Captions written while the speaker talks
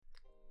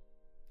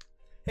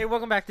Hey,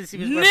 welcome back to the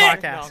CB Nick! Square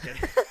No, I'm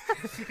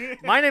Podcast. kidding.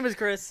 My name is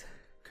Chris.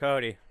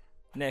 Cody.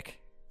 Nick.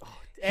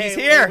 Hey,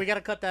 here. We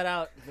gotta cut that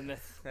out. The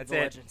myth. That's the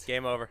it. legend.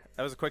 Game over.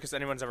 That was the quickest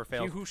anyone's ever He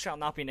failed. who shall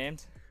not be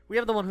named. We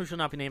have the one who shall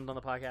not be named on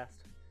the podcast,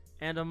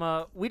 and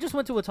we just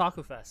went to a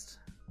taco fest.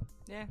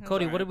 Yeah.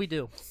 Cody, what did we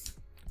do?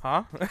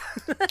 Huh?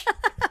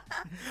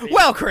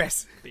 Well,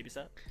 Chris, Baby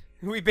step.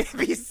 we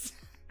babies.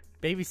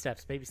 Baby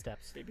steps, baby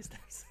steps. Baby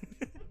steps.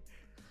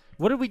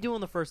 What did we do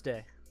on the first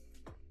day?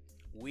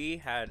 We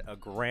had a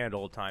grand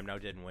old time now,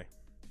 didn't we?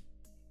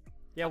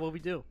 Yeah, what we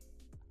do?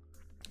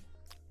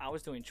 I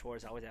was doing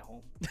chores. I was at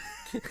home.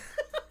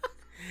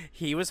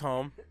 He was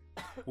home.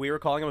 We were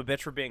calling him a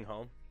bitch for being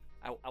home.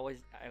 I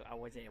wasn't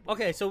able.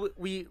 Okay, so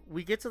we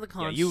get to the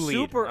con you lead.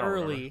 super I don't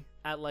early remember.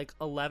 at like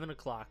 11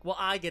 o'clock. Well,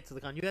 I get to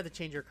the con. You had to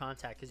change your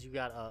contact because you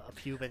got a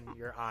pube in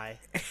your eye.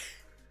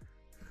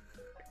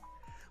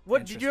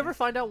 What did you ever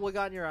find out what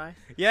got in your eye?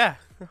 Yeah.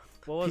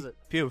 What was it?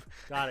 Pew.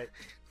 Got it.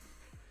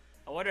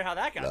 I wonder how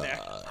that got there.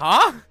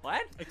 Huh?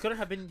 What? It couldn't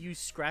have been you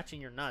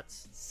scratching your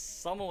nuts.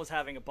 Someone was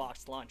having a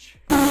boxed lunch.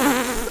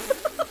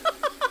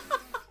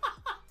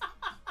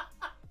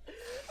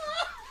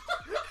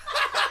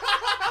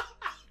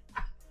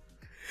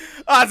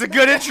 Oh, that's a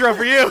good intro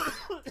for you.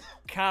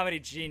 Comedy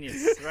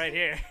genius, right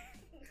here.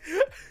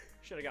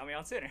 Should have got me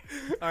on sooner.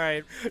 All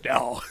right,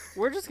 No.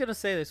 we're just gonna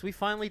say this. We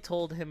finally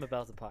told him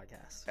about the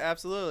podcast.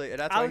 Absolutely, and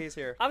that's I why was- he's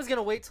here. I was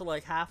gonna wait till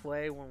like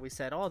halfway when we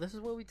said, "Oh, this is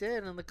what we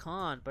did in the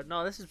con," but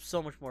no, this is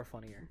so much more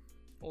funnier.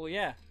 Well,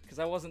 yeah, because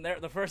I wasn't there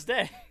the first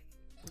day.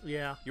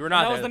 Yeah, You were And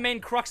not that was there. the main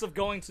crux of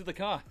going to the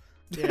con.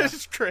 yeah. This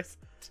is Chris.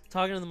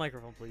 Talking to the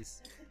microphone,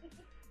 please.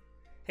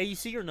 Hey, you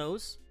see your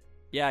nose?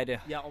 Yeah, I do.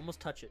 Yeah, almost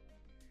touch it.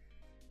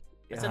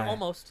 I Yeah. said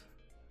almost.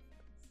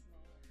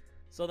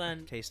 So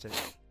then, Taste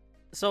it.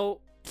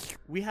 so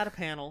we had a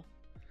panel.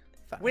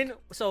 When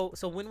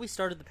we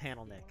started the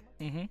panel, Nick,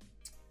 Mm-hmm.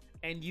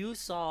 and you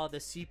saw the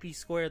CP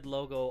squared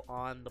logo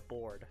on the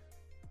board,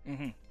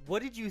 Mm-hmm.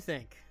 what did you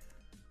think?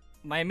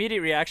 My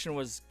immediate reaction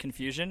was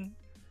confusion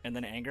and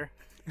then anger.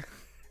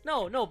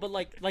 No, but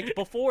like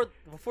before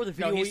the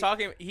video. No, he's e-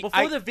 talking.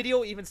 before the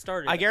video even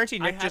started. I guarantee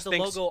I Nick had just the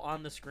thinks. logo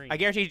on the screen. I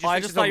guarantee he just Oh, I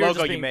thinks just it's the thought you were logo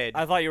just you being. made.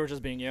 I thought you were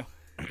just being you.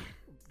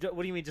 What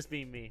do you mean, just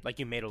being me? Like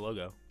you made a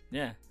logo.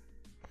 Yeah.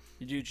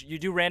 You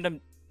do random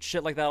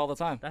shit like that all the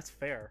time. That's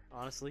fair,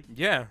 honestly.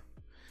 Yeah.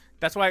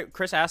 That's why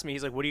Chris asked me.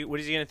 He's like, "What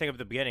is he gonna think of at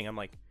the beginning?" I'm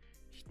like,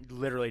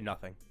 literally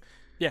nothing.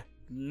 Yeah.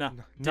 No.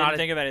 Not Didn't a-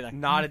 think of anything.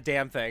 Not a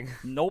damn thing.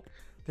 Nope.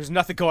 There's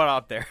nothing going on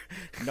up there.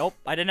 Nope.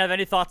 I didn't have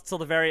any thoughts till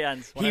the very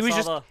end. When He I was saw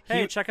just- the,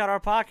 hey, he- check out our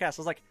podcast.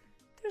 I was like,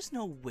 there's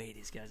no way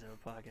these guys have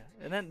a podcast.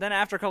 And then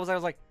after a couple seconds, I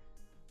was like,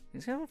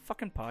 these guys have a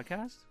fucking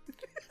podcast? I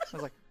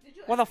was like,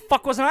 why the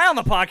fuck wasn't I on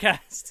the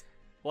podcast?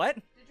 What?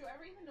 Did you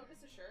ever even notice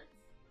the shirts?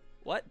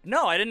 What?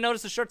 No, I didn't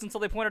notice the shirts until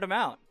they pointed them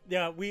out.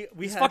 Yeah, we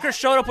These had. fuckers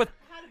showed up with.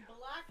 Had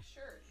black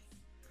shirts.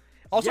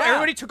 Also, Yeah.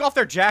 everybody took off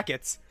their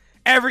jackets.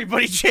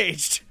 Everybody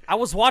changed. I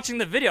was watching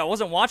the video. I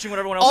wasn't watching what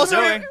everyone else Also,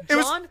 was doing. it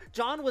was-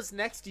 John was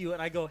next to you,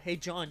 and I go, "Hey,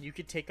 John, you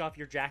could take off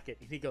your jacket."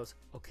 And he goes,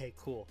 "Okay,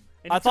 cool."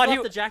 And I took thought off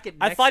he. the jacket.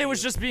 I next thought to he was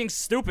you. just being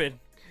stupid.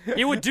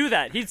 He would do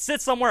that. He'd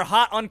sit somewhere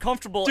hot,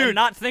 uncomfortable, Dude. and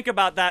not think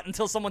about that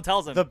until someone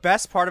tells him. The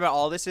best part about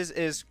all this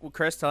is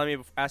Chris telling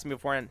me, asking me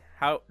beforehand,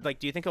 how do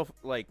you think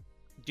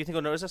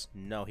he'll notice us?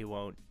 No, he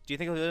won't. Do you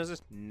think he'll notice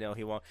us? No,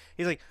 he won't.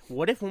 He's like,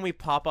 what if when we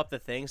pop up the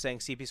thing saying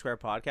CP Square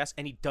Podcast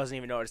and he doesn't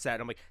even notice that?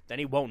 And I'm like, then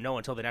he won't know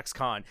until the next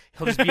con.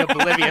 He'll just be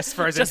oblivious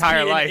for his Just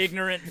entire be an life.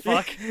 ignorant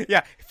fuck.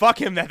 Yeah, fuck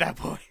him at that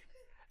point.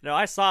 No,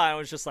 I saw it. I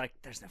was just like,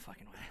 there's no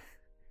fucking way.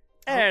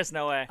 There's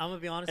no way. I'm gonna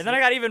be honest. And then I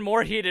got even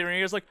more heated when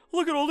he was like,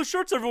 look at all the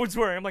shirts everyone's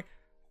wearing. I'm like,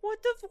 where's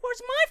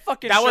my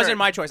fucking That shirt? wasn't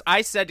my choice.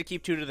 I said to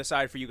keep two to the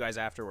side for you guys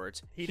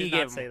afterwards. He did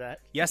gave not say that.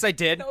 Yes, I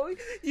did. No,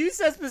 you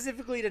said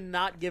specifically to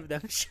not give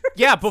them shirts.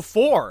 Yeah,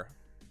 before.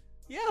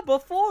 Yeah,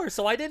 before,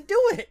 so I didn't do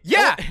it.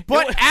 Yeah,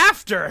 but it-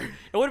 after.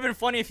 It would have been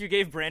funny if you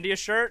gave Brandy a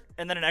shirt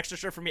and then an extra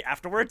shirt for me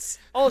afterwards.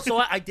 Oh, so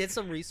I did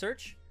some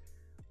research,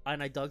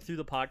 and I dug through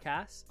the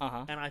podcast,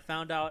 Uh-huh. and I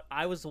found out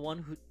I was the one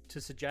who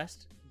to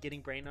suggest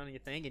getting brain on your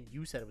thing, and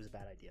you said it was a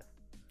bad idea.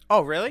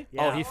 Oh, really?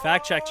 Yeah. Oh, he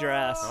fact-checked your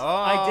ass. Oh.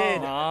 I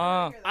did.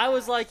 Ah. I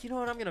was like, you know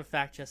what? I'm gonna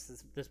fact check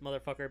this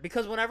motherfucker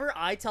because whenever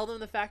I tell them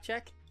to fact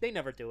check, they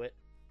never do it.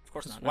 Of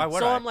course not. Why No. would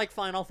so I? I'm like,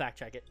 fine, I'll fact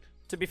check it.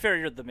 To be fair,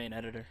 you're the main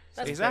editor.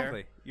 That's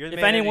exactly. fair. You're the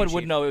If man anyone editing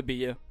would chief. know, it would be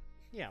you.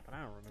 Yeah, but I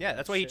don't remember. Yeah,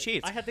 that's why he shit.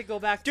 cheats. I had to go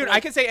back. Dude, to, I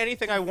can say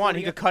anything I want.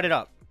 He could cut it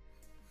up.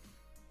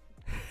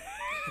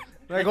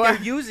 Like, Like,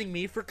 they're using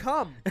me for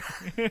cum.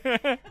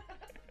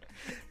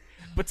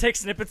 But take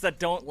snippets that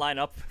don't line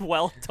up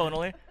well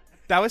tonally.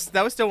 that was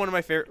still one of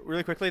my favorite.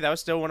 Really quickly, that was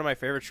still one of my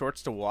favorite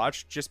shorts to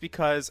watch, just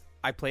because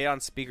I played it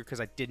on speaker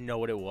because I didn't know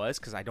what it was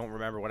because I don't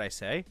remember what I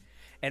say,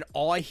 and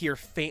all I hear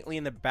faintly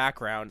in the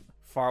background,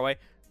 far away.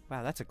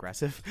 Wow, that's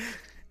aggressive.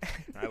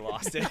 I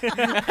lost it.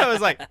 I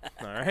was like,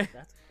 all right.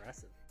 That's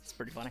impressive. It's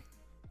pretty funny.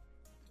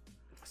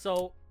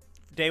 So,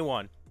 Day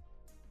one.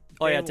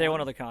 Oh yeah, Day day one.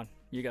 one of the con.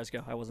 You guys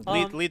go. I wasn't.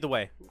 Lead the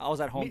way. I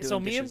was at home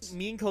doing me dishes.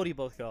 and Cody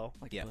both go.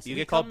 Like Yeah, pussy. you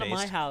We get called come to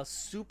my based. house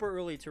super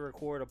early to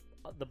record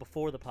the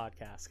before the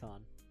podcast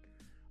con.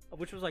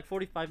 which was like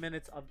 45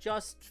 minutes of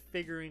just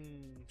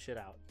figuring shit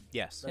out.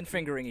 Yes. And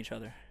fingering each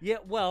other. Yeah,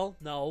 well,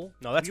 no.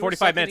 No, that's We were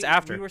 45 minutes sucking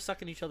after. We were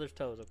sucking each other's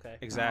toes, okay?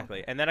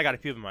 Exactly. And then I got a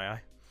pube in my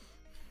eye.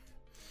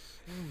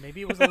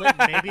 Maybe it was a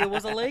maybe it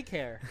was a leg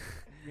hair.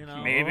 You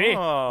know? Maybe.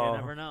 Oh. You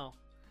never know.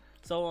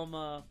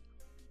 So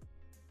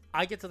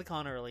I get to the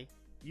con early.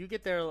 You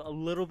get there a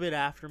little bit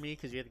after me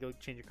because you had to go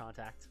change your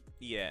contact.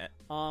 Yeah.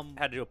 Um,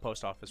 Had to do a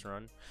post office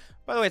run.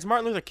 By the way, it's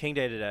Martin Luther King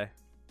Day today.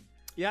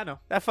 yeah, no,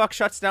 That fuck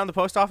shuts down the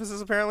post offices,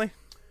 apparently.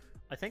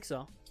 I think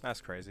so. That's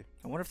crazy.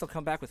 I wonder if they'll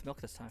come back with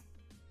milk this time.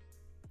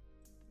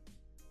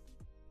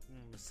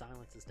 The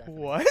silence is deafening.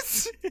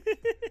 What?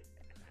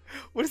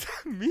 What does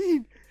that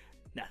mean?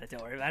 Nah,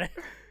 don't worry about it.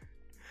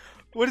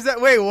 What is that?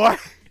 Wait, what?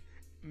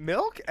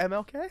 Milk?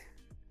 MLK?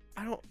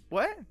 I don't.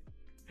 What?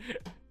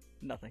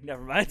 Nothing.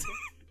 Never mind.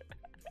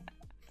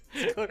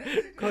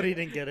 Cody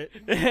didn't get it.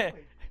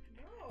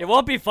 It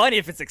won't be funny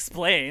if it's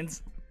explained.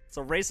 It's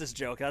a racist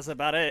joke. That's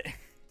about it.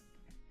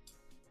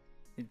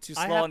 You're too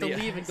slow I have on to the,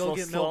 leave and go slow-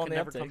 get slow milk on and the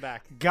never uptake. come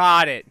back.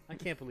 Got it. I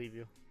can't believe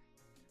you.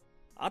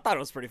 I thought it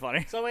was pretty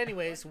funny. So,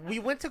 anyways, we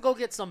went to go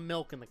get some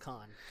milk in the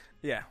con,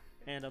 Yeah,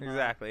 and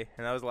exactly.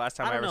 And that was the last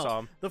time I, I don't ever know. saw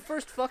him. The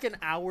first fucking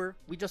hour,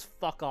 we just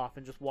fuck off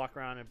and just walk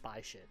around and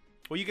buy shit.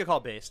 Well, you get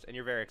called based, and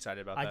you're very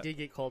excited about that. I did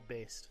get called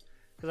based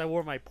because I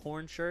wore my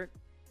porn shirt,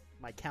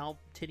 my cow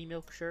titty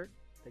milk shirt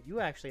that you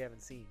actually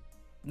haven't seen.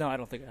 No, I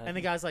don't think I have. And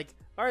the guy's like,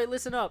 "All right,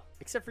 listen up.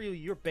 Except for you,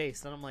 you're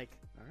based." And I'm like,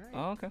 "All right,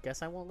 Oh, okay.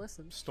 guess I won't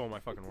listen." Stole my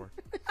fucking word.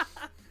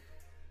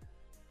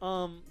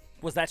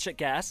 Was that shit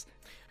gas?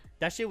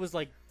 That shit was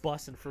like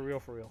busting for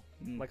real,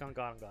 Mm. like on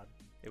God, on God.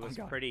 It was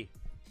God. pretty.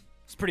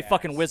 It's pretty Gas.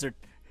 fucking wizard.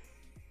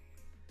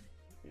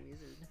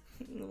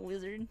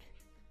 Wizard.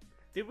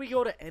 Did we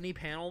go to any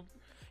panel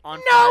on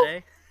No.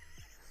 Friday?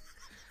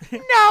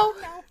 No.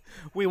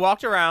 We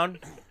walked around.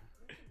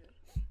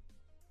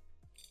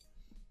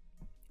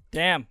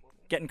 Damn,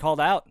 getting called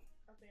out.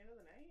 At the end of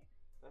the night?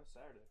 That was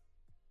Saturday.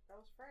 That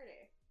was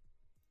Friday.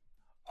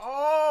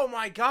 Oh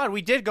my God,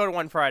 we did go to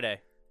one Friday.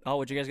 Oh,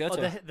 what'd you guys go Oh,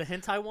 to? the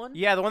hentai one?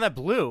 Yeah, the one that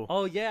blew.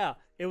 Oh yeah,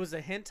 it was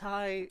a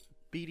hentai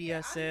Yeah,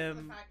 I BDSM did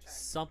the fact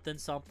check.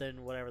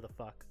 something whatever the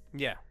fuck.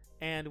 Yeah,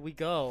 And we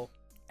go,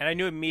 and I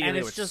knew immediately and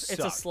it's it would just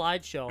it's a suck.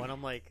 slideshow, and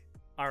I'm like,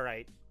 all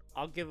right,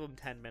 I'll give them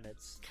 10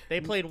 minutes.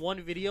 They played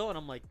one video, and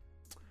I'm like,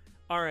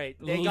 all right,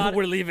 they got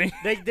We're leaving.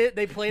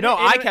 they played. No, it,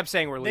 I kept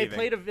saying we're They leaving.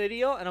 played a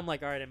video, and I'm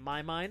like, all right, in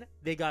my mind,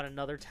 they got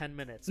another 10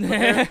 minutes.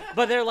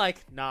 But they're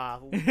like, nah,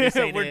 this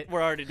ain't it.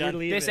 we're already We're done.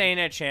 leaving. This ain't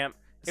it, champ.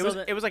 So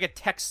the- It was like a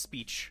text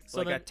speech, So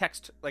like then- a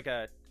text, like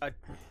a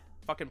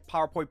fucking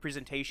PowerPoint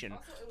presentation.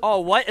 Also, it was Oh,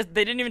 what?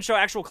 They didn't even show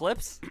actual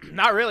clips?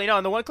 Not really. No,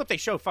 and the one clip they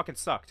showed fucking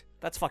sucked.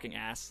 That's fucking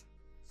ass.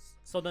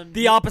 So then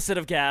The opposite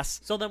of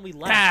gas. So then we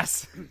left.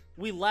 Pass.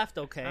 We left,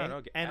 okay. I don't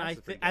know, and ass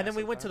is pretty and then gas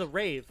we went to the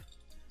rave.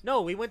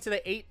 No, we went to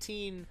the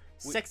 18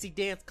 sexy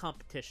dance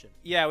competition.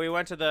 Yeah, we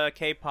went to the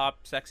K-pop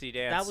sexy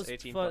dance. That was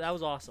 18 that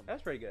was awesome. That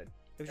was pretty good.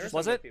 It was There just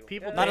Was some it? good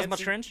people Yeah, Not dancing. as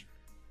much cringe?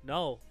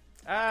 No,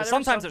 there was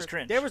Sometimes some there's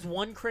cringe. there was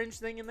one cringe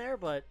thing in there,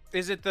 but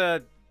Is it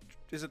the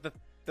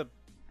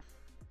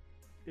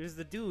it was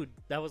the dude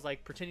that was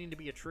like pretending to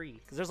be a tree.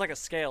 Because there's like a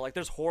scale. Like,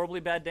 there's horribly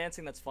bad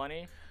dancing that's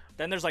funny.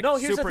 Then there's like No,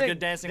 here's super the thing. good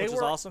dancing, They which is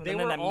were- awesome. they And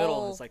then were that middle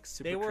all- is like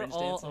super They were cringe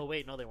all. dancing. Oh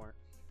wait, no, they weren't.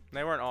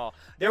 They weren't all.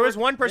 There was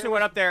one person there who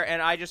went was- up there,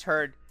 and I just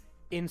heard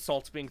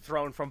insults being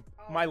thrown from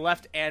my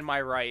left and my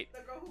right. the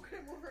girl who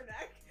couldn't move her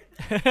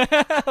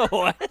neck.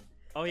 What?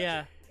 Oh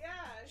yeah, Yeah.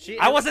 she.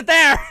 I wasn't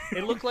there!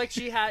 It looked like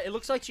she had. It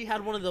looks like she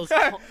had one of those.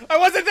 I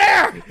wasn't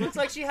there. Looks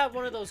like she had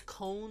one of those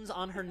cones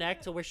on her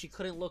neck to where she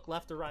couldn't look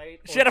left or right.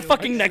 She had a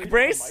fucking neck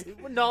brace?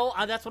 No,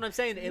 that's what I'm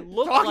saying. It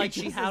looked Talking like to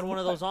she us had is one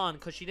of what? those on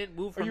because she didn't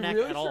move her neck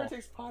at all.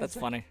 That's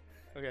funny.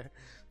 Okay.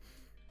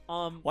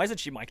 Why isn't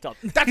she mic'd up?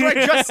 That's what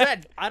I just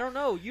said. I don't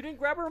know. You didn't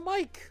grab her a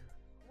mic.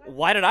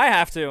 Why did I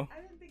have to?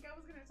 I didn't think I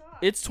was gonna talk.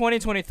 It's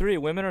 2023.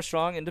 Women are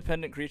strong,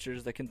 independent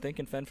creatures that can think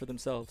and fend for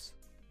themselves.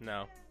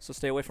 No. So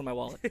stay away from my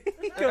wallet.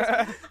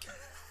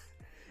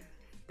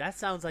 That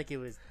sounds like it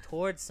was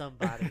towards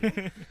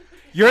somebody.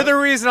 You're the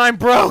reason I'm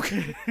broke.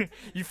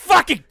 You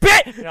fucking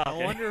bitch! No, I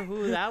okay. wonder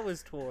who that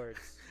was towards.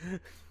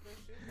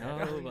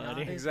 Nobody. Not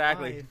his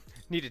Exactly. wife.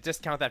 Need to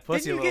discount that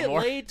pussy Didn't a you little get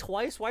more. laid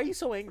twice? Why are you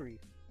so angry?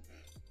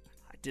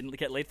 I didn't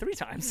get laid 3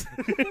 times.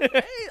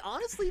 Hey,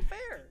 honestly,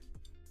 fair.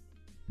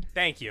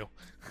 Thank you.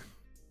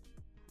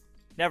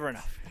 Never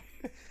enough.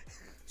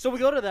 So we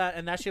go to that,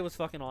 and that shit was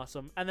fucking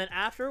awesome. And then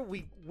after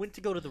we went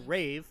to go to the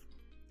rave,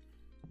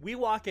 we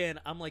walk in.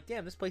 I'm like,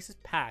 damn, this place is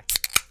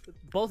packed.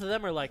 Both of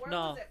them are like, Where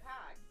no. was it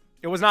packed?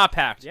 It was not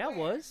packed. Yeah, it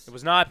was. It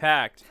was not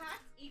packed.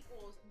 Packed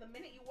equals the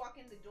minute you walk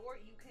in the door,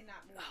 you cannot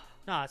move.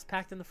 Nah, it's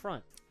packed in the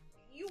front.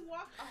 You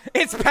walk.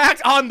 It's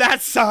packed on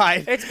that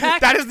side. It's packed.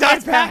 That is not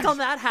it's packed on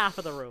that half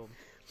of the room.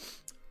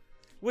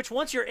 Which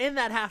once you're in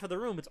that half of the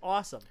room, it's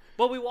awesome.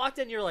 But we walked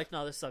in, you're like,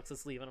 no, this sucks.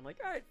 Let's leave. And I'm like,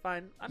 all right,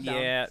 fine. I'm down.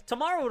 Yeah.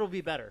 Tomorrow it'll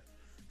be better.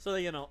 So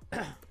you know,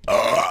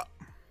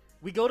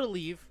 we go to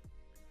leave,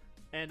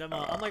 and I'm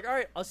like, all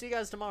right, I'll see you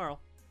guys tomorrow.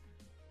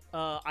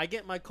 I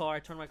get in my car, I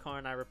turn my car,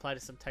 and I reply to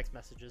some text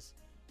messages.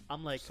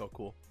 I'm like, So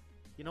cool.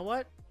 you know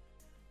what?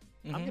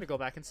 I'm gonna go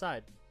back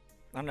inside.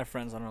 I don't have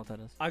friends. I don't know what that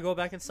is. I go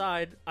back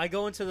inside. I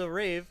go into the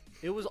rave.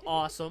 It was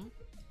awesome.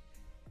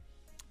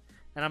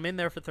 And I'm in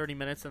there for 30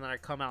 minutes, and then I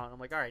come out, and I'm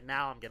like, all right,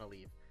 now I'm gonna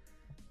leave.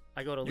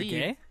 I go to You're leave,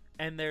 gay?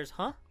 and there's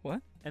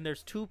What? And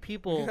there's two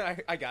people.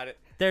 I got it.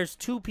 There's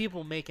two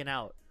people making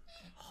out,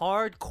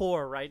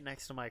 hardcore, right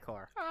next to my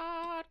car.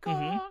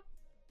 Mhm.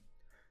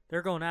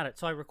 They're going at it.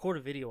 So I record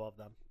a video of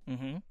them.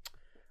 Mm-hmm.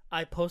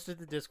 I post it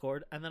to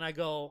Discord, and then I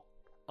go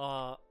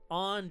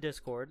on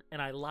Discord,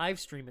 and I live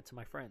stream it to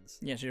my friends.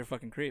 Yeah, so you're a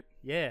fucking creep.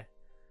 Yeah,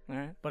 All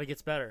right. but it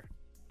gets better.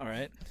 All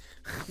right.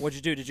 What'd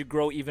you do? Did you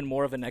grow even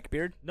more of a neck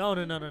beard? No.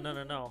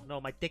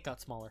 My dick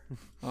got smaller.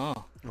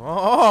 Oh.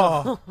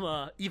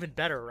 Oh. Even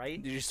better,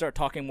 right? Did you start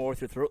talking more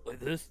with your throat like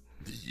this?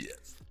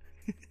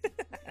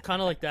 Kind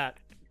of like that.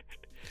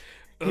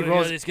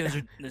 These guys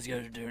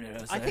are doing it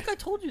outside. I think I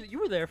told you that you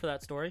were there for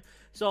that story.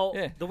 So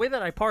Yeah. the way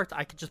that I parked,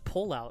 I could just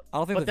pull out. I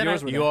don't think but the then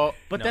viewers were there.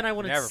 But then I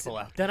wouldn't. never pull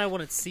out. Then I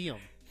wouldn't see him.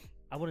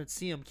 I wouldn't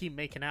see him keep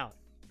making out.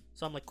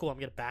 So I'm like, cool. I'm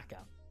gonna back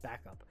up.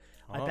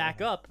 I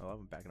back up. I love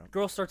him backing up.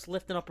 Girl starts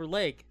lifting up her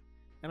leg,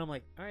 and I'm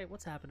like, all right,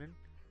 what's happening?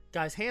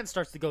 Guy's hand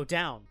starts to go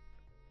down.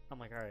 I'm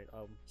like, all right.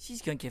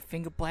 She's gonna get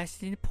finger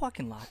blasted in the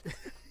parking lot.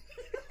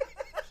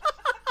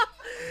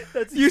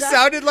 That's You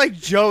sounded like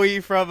Joey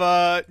from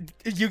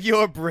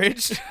Yu-Gi-Oh!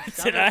 Abridged.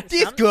 Did I?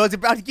 This girl's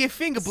about to get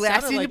finger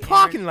blasted in the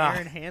parking lot.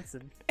 Aaron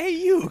Hansen. Hey,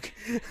 you.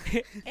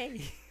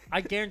 Hey.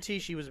 I guarantee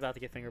she was about to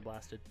get finger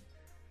blasted.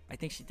 I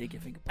think she did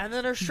get finger blasted. And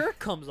then her shirt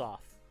comes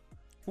off,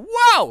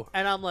 Wow.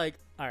 and I'm like,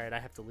 all right, I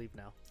have to leave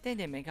now. Then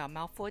they make out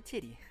mouth for a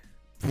titty.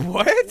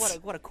 What?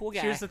 What a cool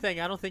guy. Here's the thing: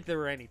 I don't think there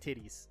were any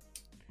titties.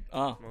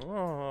 Oh.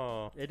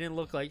 Oh. It didn't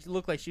look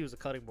like she was a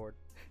cutting board.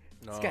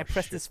 This guy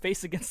pressed his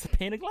face against the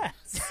pane of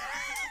glass.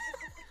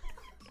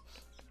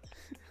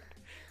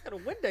 Gotta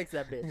Windex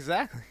that bitch.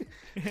 Exactly.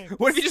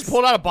 What if you just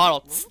pulled out a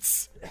bottle?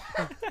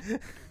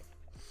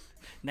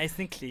 Nice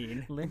and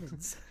clean.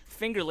 Linens.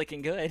 Finger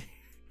licking good.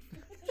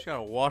 She's got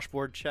a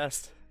washboard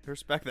chest. I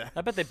respect that.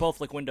 I bet they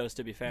both lick windows,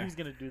 to be fair. He's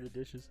gonna do the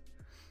dishes.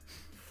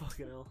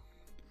 Fucking hell.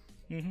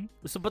 Mm-hmm.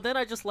 So, but then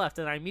I just left,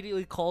 and I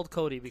immediately called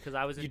Cody because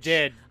I was in. You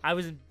did. I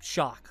was in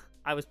shock.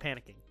 I was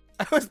panicking.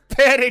 I was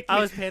panicking. I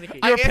was panicking.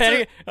 I You're answered-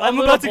 panicking. My I'm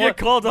little about to boy- get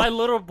called My on.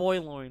 little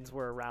boy loins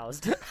were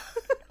aroused.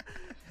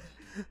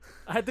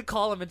 I had to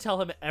call him and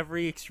tell him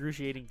every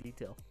excruciating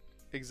detail.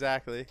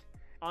 Exactly.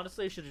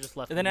 Honestly, I should have just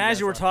left. And then when as guys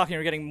you were left. talking, you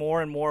were getting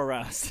more and more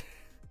aroused.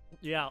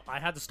 Yeah, I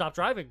had to stop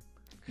driving.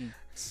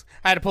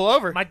 I had to pull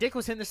over. My dick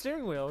was hitting the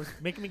steering wheel, it was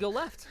making me go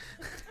left.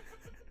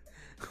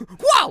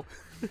 Wow.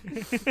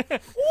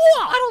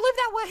 Whoa! I don't live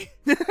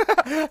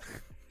that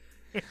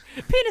way.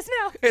 Penis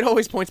now. It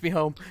always points me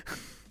home.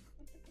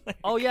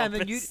 Oh yeah, and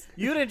then you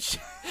Compass.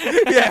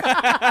 didn't.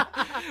 Yeah.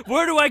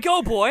 Where do I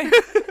go, boy?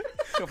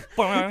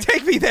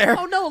 Take me there.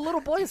 Oh no, a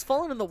little boy has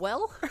fallen in the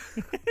well.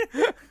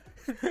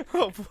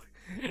 Oh,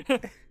 boy.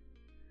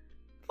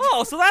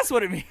 Oh, so that's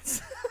what it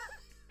means.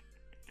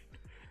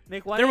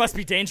 Nick, why There didn't- must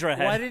be danger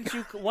ahead.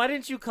 Why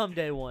didn't you come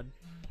day one?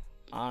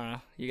 I don't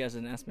know. You guys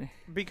didn't ask me.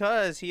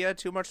 Because he had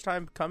too much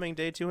time coming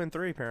day 2 and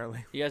 3,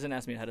 apparently. You guys didn't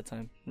ask me ahead of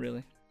time,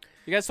 really.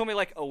 You guys told me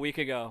like a week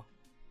ago,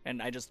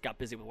 and I just got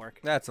busy with work.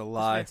 That's a I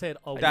lie. said,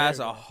 oh, That's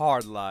there a you go.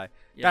 hard lie.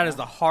 Yeah. That is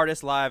the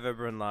hardest lie I've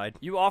ever been lied.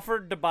 You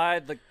offered to buy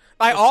the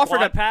I the offered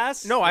squad to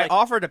pass. No, like, I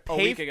offered to a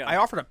pay. week ago. I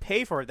offered to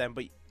pay for it then,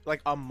 but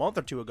like a month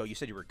or 2 ago, you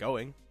said you were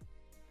going.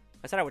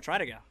 I said I would try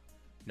to go.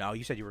 No,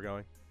 you said you were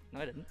going. No,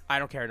 I didn't. I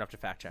don't care enough to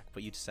fact check,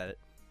 but you just said it.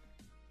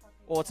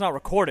 Well, it's not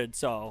recorded,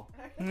 so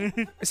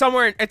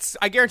Somewhere,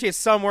 I guarantee it's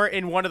somewhere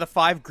in one of the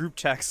 5 group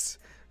chats,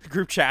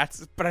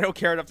 but I don't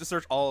care enough to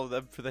search all of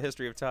them for the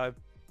history of time.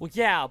 well,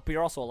 yeah, but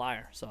you're also a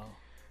liar, so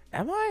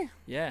Am I?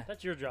 yeah.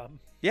 That's your job.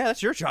 Yeah,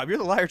 that's your job. You're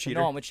the liar cheater.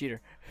 No, I'm a cheater.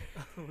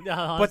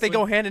 Yeah, but they honestly,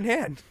 go hand in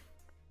hand.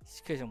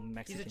 It's because I'm He's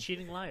Mexican. a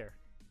cheating liar.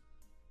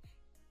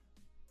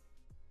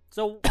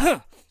 So,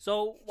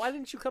 so why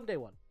didn't you come day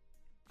one?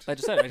 I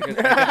just said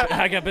it.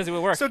 I got busy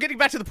with work. So getting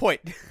back to the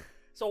point.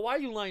 So why are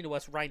you lying to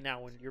us right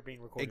now when you're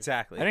being recorded?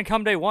 Exactly. I didn't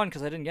come day one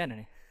because I didn't get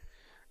any.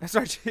 That's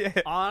right. Yeah.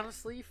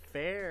 Honestly,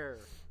 fair.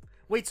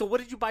 Wait, so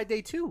what did you buy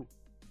day 2?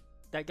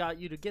 That got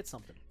you to get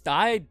something.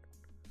 I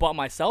bought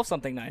myself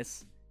something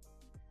nice,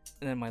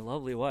 and then my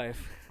lovely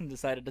wife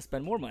decided to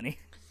spend more money.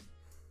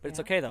 But it's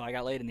okay though. I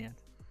got laid in the end,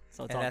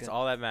 so it's And all that's good.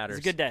 all that It matters. was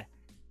a good day.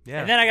 Yeah.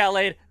 And then I got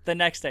laid the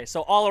next day,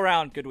 so all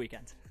around good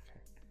weekend.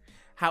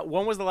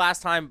 When was the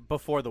last time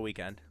before the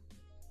weekend?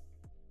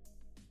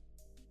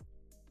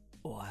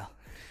 A while.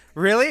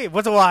 Really?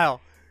 What's a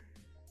while?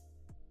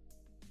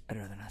 I'd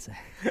rather not say.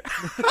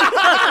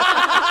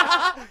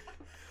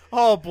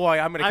 Oh boy,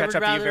 I'm gonna I catch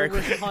would up to you very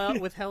rather quickly.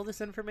 withheld this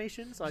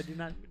information so I do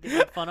not get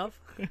made fun of.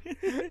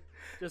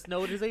 Just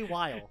know it is a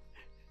while.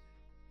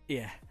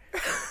 Yeah.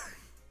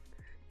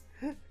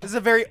 This is a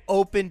very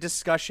open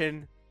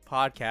discussion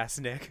podcast,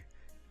 Nick.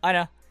 I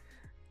know.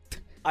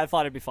 I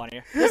thought it'd be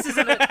funnier. This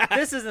isn't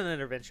an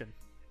intervention.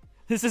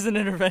 This is an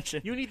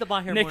intervention. You need to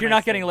buy here. Nick, more you're nice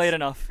not getting things. laid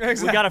enough.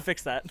 Exactly. We gotta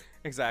fix that.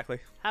 Exactly.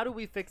 How do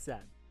we fix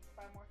that?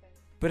 Buy more things.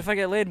 But if I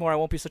get laid more, I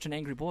won't be such an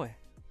angry boy.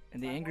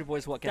 And the angry boy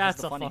is what gets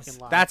That's the a funnies. fucking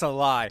lie. That's a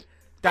lie.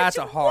 That's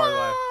a hard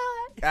lie.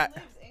 That-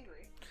 Lives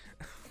angry.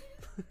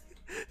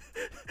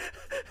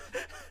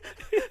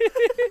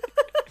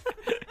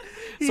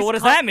 So what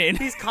does that mean?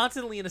 He's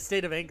constantly in a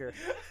state of anger.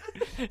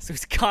 So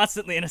he's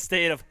constantly in a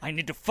state of, I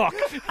need to fuck.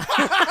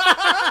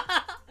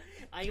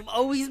 I am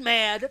always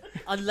mad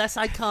unless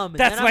I come. And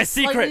That's then my I'm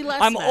slightly secret.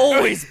 less I'm mad.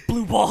 always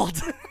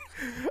blue-balled.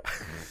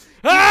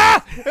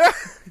 Ah!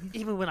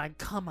 Even when I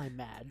come, I'm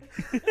mad.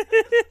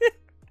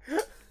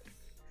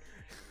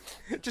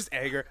 Just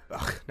anger.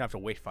 Ugh, now I have to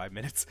wait 5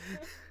 minutes.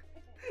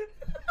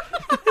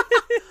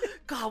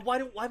 God, why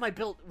am I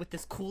built with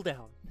this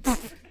cooldown?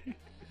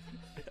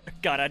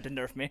 God had to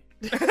nerf me.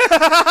 If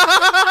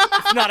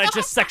not, I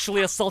just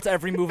sexually assault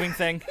every moving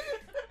thing.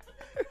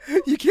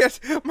 You can't.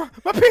 My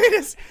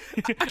penis.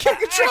 I can't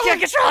control I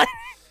can't it. control it.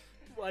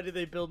 Why did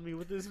they build me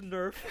with this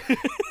nerf?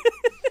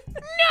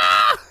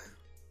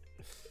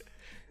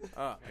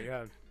 Oh my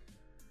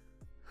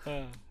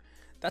god.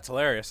 That's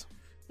hilarious.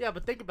 Yeah,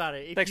 but think about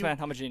it. If Thanks, you, man.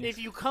 I'm a genius.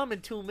 If you come in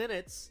 2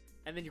 minutes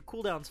and then your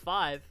cooldown's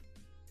 5,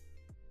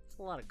 that's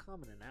a lot of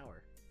cum in an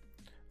hour.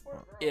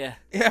 Yeah.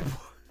 Yeah.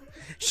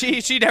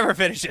 She never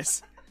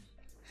finishes.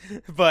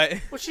 But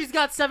Well, she's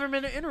got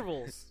 7-minute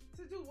intervals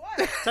To do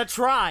what? to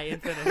try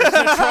and finish. To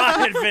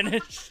try and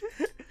finish.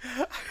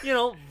 You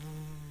know.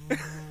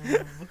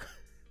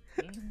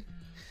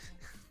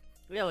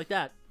 Yeah, like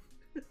that.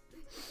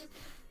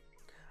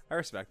 I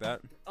respect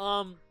that.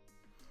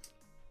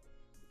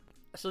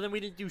 So then we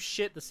didn't do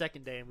shit the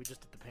second day, and we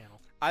just did the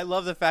panel. I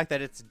love the fact that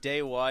it's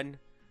day 1,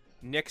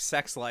 Nick's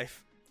sex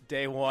life.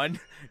 Day 1,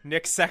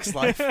 Nick's sex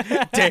life.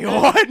 Day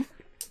 1.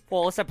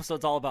 Well, this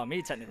episode's all about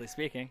me, technically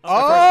speaking. It's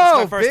Oh,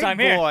 my first big time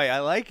boy. here. I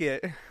like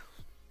it.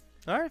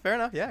 All right, fair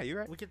enough. Yeah, you're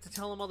right. We get to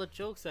tell him all the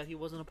jokes that he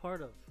wasn't a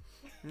part of.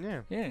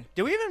 Yeah. Yeah.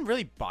 Did we even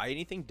really buy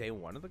anything day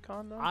 1 of the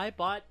con though? I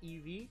bought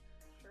Eevee.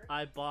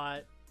 I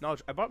bought No,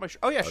 I bought my.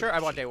 Oh yeah, sure. I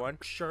bought day 1.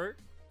 shirt.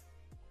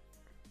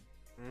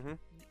 Mm-hmm.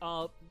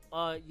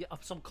 Yeah,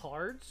 some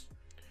cards.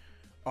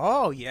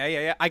 Oh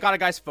yeah. I got a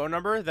guy's phone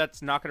number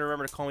that's not gonna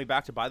remember to call me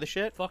back to buy the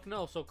shit. Fuck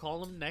no. So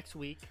call him next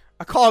week.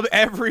 I call him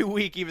every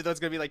week, even though it's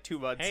gonna be like 2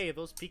 months. Hey,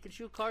 those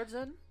Pikachu cards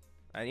in?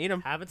 I need him.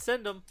 Haven't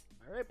sent them.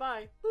 All right,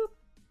 bye. Boop.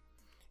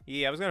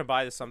 Yeah, I was gonna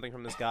buy this something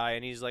from this guy,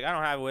 and he's like, I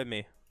don't have it with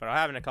me, but I'll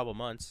have it in a couple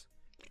months.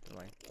 I'm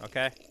like,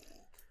 okay.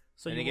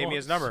 So And you he gave me won't-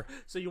 his number.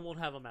 So you won't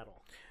have him at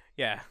all,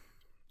 Yeah.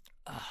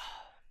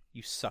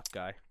 You suck,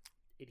 guy.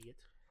 idiot.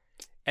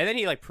 And then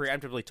he like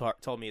preemptively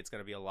told me it's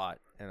gonna be a lot,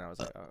 and I was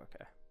like, oh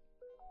okay.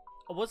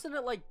 Wasn't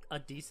it like a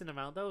decent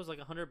amount though? It was like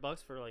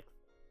 $100 for like,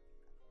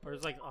 or it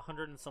was like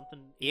 100 and something.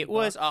 It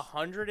was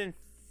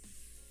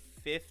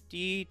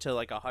 150 to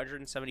like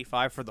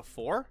 175 for the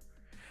 4,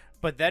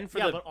 but then for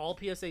the but all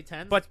PSA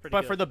 10s. but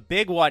for the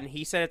big one,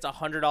 he said it's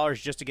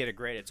 $100 just to get it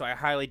graded. So I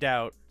highly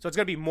doubt. So it's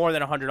gonna be more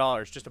than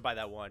 $100 just to buy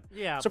that one.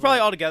 yeah. So but-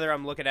 probably altogether,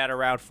 I'm looking at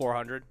around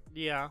 400,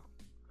 yeah.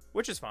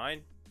 which is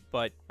fine.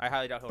 But I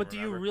highly doubt he'll But do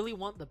you remember. really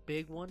want the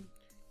big one?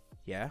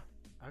 Yeah.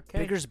 Okay.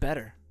 Bigger's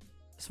better,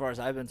 as far as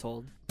I've been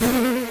told.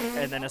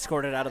 And then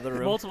escorted out of the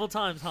room. Multiple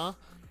times, huh?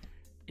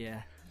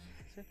 Yeah.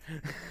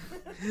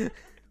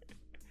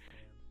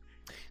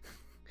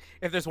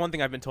 If there's one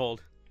thing I've been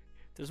told,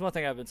 There's one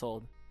thing I've been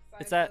told.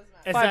 Size It's that does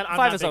It's matter. that I'm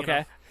five not is big okay.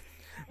 enough.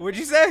 what'd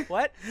you say?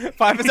 What?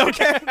 5 is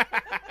okay.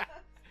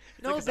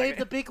 No, a babe, second.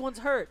 the big one's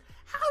hurt.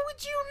 How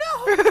would you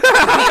know?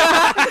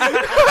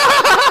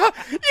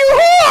 You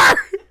whore!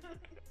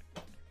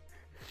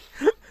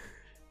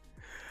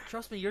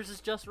 Trust me, yours is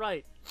just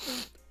right.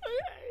 Okay.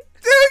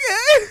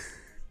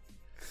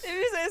 If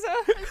you say so.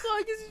 As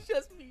long as it's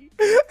just me.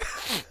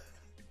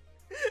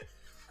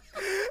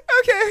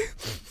 Okay.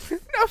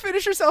 Now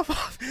finish yourself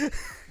off.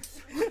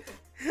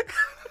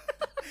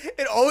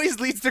 It always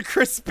leads to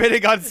Chris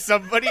spitting on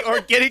somebody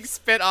or getting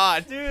spit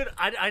on. Dude,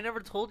 I never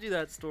told you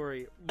that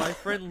story. My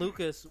friend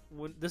Lucas,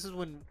 this is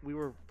when we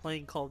were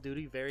playing Call of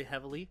Duty very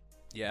heavily.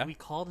 Yeah. We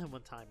called him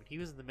one time, and he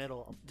was in the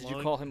middle of Did blowing,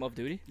 you call him of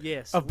duty?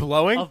 Yes. Of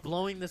blowing? Of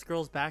blowing this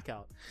girl's back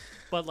out.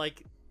 But,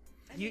 like,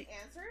 And he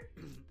answered?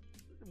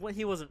 when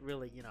he wasn't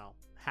really,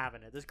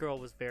 having it. This girl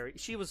was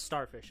she was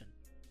starfishing.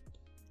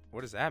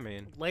 What does that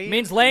mean?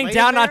 Means laying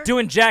down, not there?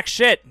 doing jack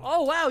shit.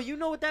 Oh, wow, you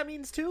know what that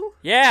means, too?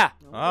 Yeah.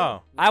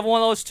 Oh. I have one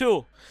of those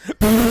too.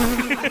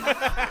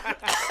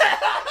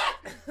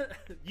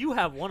 You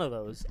have one of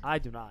those. I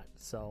do not,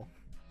 so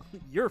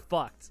you're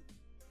fucked.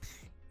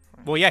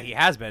 Well, yeah, he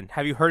has been.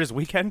 Have you heard his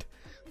weekend?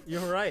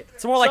 You're right.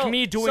 It's more like So-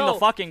 me doing the so,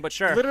 fucking, but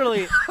sure.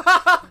 Literally,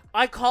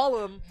 I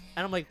call him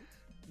and I'm like,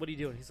 "What are you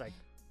doing?" He's like,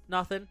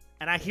 "Nothing."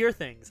 And I hear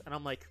things and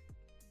I'm like,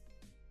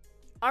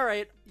 "All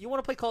right, you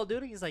want to play Call of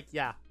Duty?" He's like,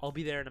 "Yeah, I'll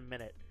be there in a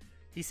minute."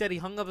 He said he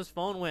hung up his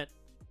phone, went,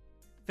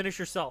 "Finish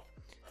yourself,"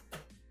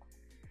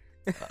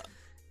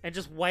 and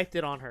just wiped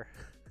it on her.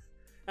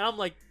 And I'm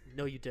like,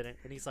 "No, you didn't."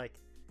 And he's like,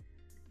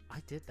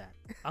 "I did that."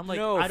 I'm like,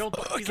 No "I don't."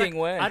 He's like, fucking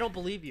way. "I don't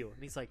believe you."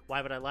 And he's like,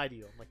 "Why would I lie to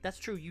you?" I'm like, "That's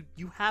true.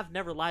 You have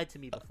never lied to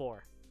me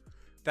before."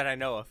 That I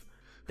know of.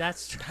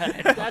 That's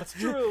that's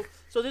true.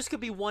 So this could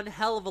be one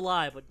hell of a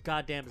lie, but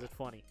goddamn is it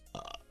funny.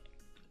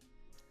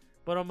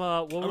 But what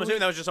I'm were we, assuming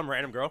that was just some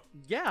random girl.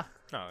 yeah.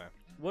 Oh, yeah.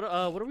 What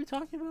are we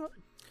talking about?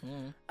 I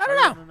don't Other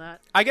know. than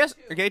that? I guess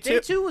okay. Day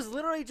 2 was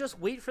literally just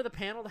wait for the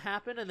panel to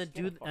happen and then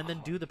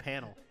do the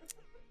panel.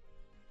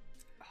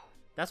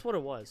 That's what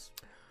it was.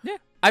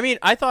 I mean,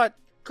 I thought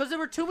Cause there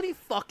were too many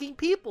fucking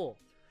people.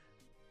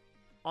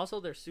 Also,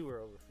 their sewer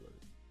overflowed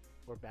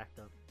or backed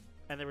up,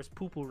 and there was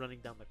poo-poo running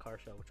down the car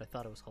show, which I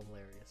thought it was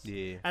hilarious.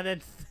 Yeah. And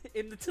then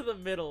into the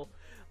middle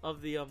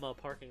of the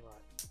parking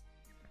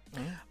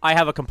lot. I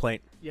have a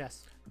complaint.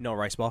 Yes. No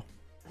rice ball.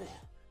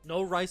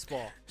 No rice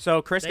ball.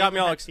 So Chris They got me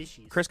even all had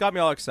fishies. Chris got me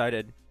all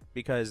excited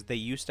because they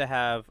used to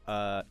have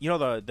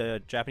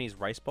the Japanese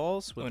rice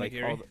balls with like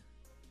Onigiri. all the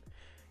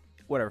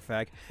whatever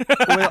fag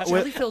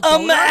Jelly-filled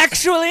Um, donuts?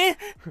 actually,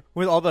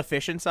 with all the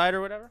fish inside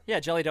or whatever. yeah,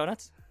 jelly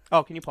donuts.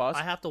 Oh, can you pause?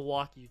 I have to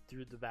walk you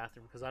through the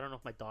bathroom because I don't know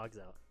if my dog's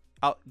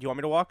out. Do you want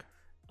me to walk?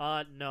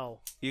 No.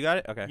 You got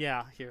it. Okay.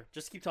 Yeah, here.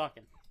 Just keep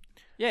talking.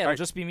 Yeah, it'll Alright.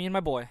 just be me and my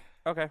boy.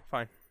 Okay.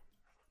 Fine.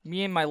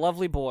 Me and my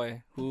lovely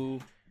boy who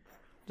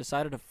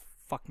decided to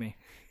fuck me.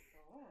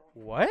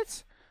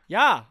 What?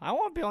 Yeah, I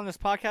want to be on this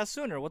podcast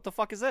sooner. What the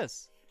fuck is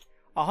this?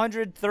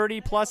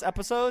 130 plus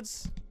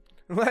episodes?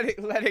 Let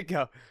it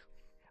go.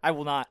 I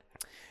will not.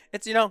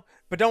 It's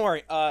but don't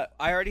worry. I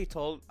already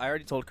told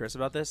Chris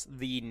about this.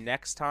 The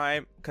next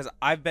time, because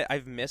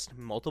I've missed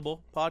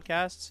multiple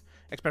podcasts,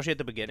 especially at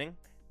the beginning.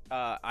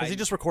 Has he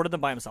just recorded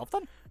them by himself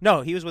then?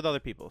 No, he was with other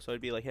people, so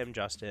it'd be like him,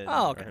 Justin,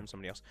 Oh, okay. or him,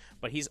 somebody else.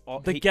 But he's all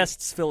The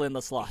guests fill in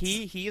the slots.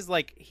 He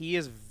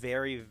is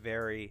very,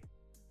 very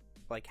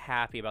like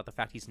happy about the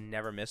fact he's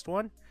never missed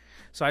one.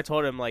 So I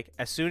told him like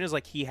as soon as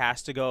like he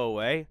has to go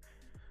away,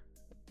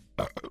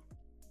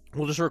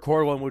 we'll just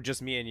record one with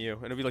just me and you,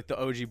 and it'll be like the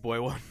OG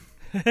boy one.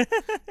 It'd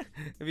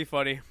be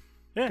funny.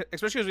 Yeah.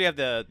 Especially because we have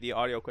the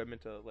audio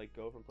equipment to like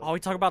go from. Oh, we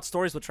talk about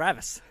stories with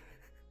Travis.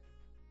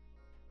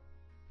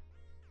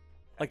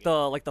 Like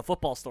the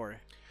football story.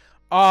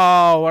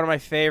 Oh, one of my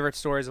favorite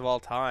stories of all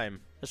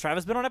time. Has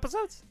Travis been on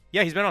episodes?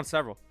 Yeah, he's been on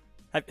several.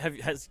 Have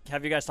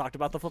you guys talked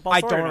about the football I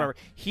story? don't or no? remember.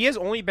 He has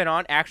only been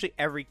on actually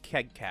every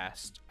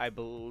Kegcast, I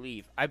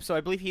believe. I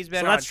believe he's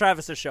been So on. that's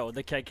Travis's show,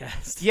 the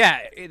Kegcast. Yeah,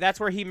 that's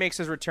where he makes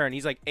his return.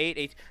 He's like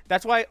 8.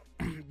 That's why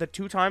the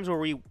 2 times where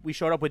we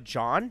showed up with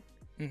John,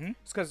 Mm-hmm.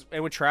 it's because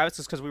and with Travis,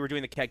 is because we were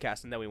doing the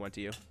Kegcast and then we went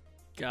to you.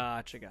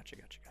 Gotcha.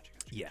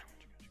 Yeah.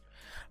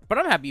 But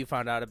I'm happy you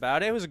found out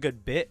about it. It was a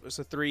good bit. It was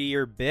a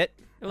 3-year bit.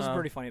 It was a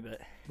pretty funny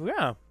bit.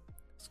 Yeah,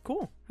 it's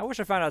cool. I wish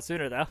I found out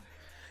sooner though.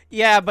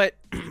 Yeah, but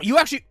you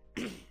actually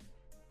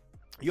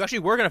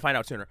were gonna find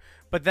out sooner.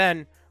 But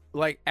then,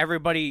 like,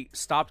 everybody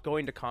stopped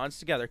going to cons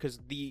together because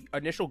the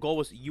initial goal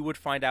was you would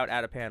find out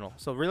at a panel.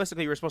 So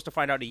realistically, you were supposed to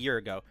find out a year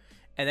ago,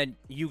 and then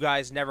you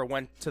guys never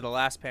went to the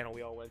last panel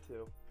we all went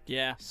to.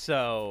 Yeah.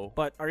 So,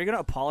 But are you gonna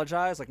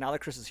apologize, like now that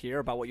Chris is here,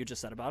 about what you just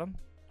said about him?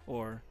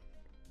 Or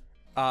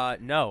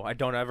no, I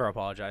don't ever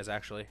apologize.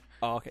 Actually,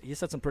 oh, okay. You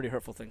said some pretty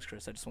hurtful things,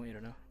 Chris. I just want you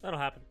to know. That'll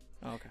happen.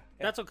 Oh, okay.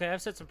 That's okay.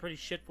 I've said some pretty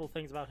shitful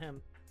things about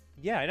him.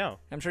 yeah, I know.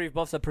 I'm sure you've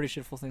both said pretty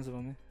shitful things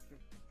about me.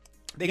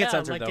 They get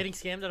censored like though. getting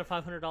scammed out of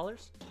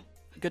 $500.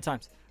 Good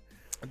times.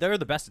 They're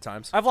the best at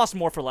times. I've lost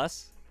more for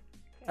less.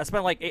 I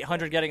spent like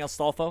 800 getting a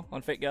Stolfo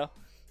on Fate Go.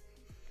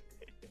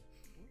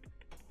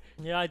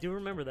 Yeah, I do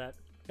remember that.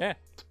 Yeah,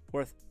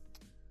 worth.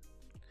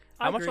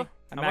 I How much? agree.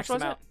 I How much maxed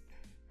was him it? out.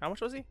 How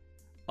much was he? It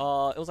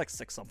was like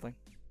 6 something.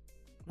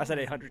 I said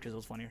 800 because it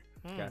was funnier.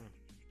 Okay.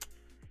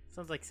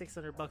 Sounds like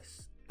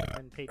 $600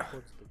 and paid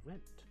towards the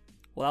rent.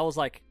 Well, that was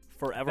like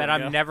forever That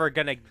ago. I'm never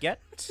gonna get.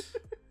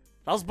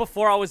 That was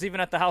before I was even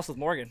at the house with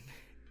Morgan.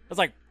 It was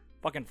like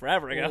fucking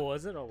forever Oh, ago.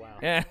 was it? Oh, wow.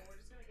 Yeah.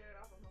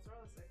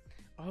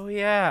 Oh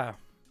yeah.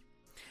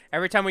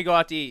 Every time we go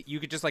out to eat,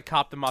 you could just like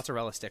cop the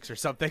mozzarella sticks or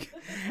something,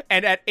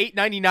 and at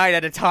 $8.99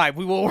 at a time,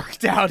 we will work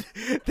down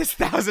this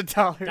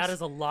 $1,000. That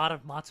is a lot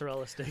of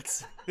mozzarella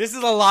sticks. This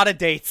is a lot of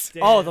dates.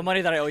 Oh, the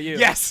money that I owe you.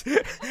 Yes,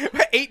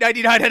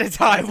 $8.99 at a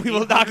time. We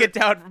will knock it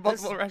down from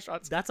multiple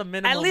restaurants. That's a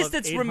minimum. At least of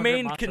it's 800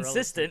 remained mozzarella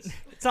consistent. sticks.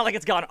 It's not like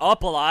it's gone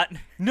up a lot.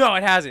 No,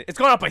 it hasn't. It's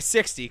gone up by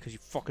 60 because you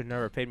fucking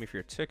never paid me for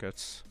your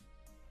tickets.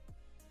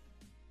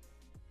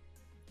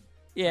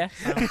 Yeah.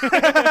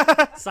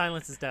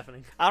 Silence is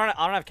deafening. I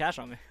don't have cash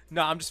on me.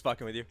 No, I'm just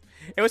fucking with you.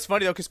 It was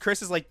funny though because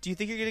Chris is like, "Do you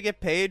think you're gonna get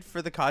paid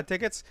for the con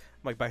tickets?" I'm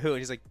like, "By who?" And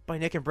he's like, "By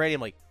Nick and Brady."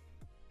 I'm like,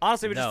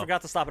 Honestly, we just No.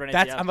 forgot to stop at an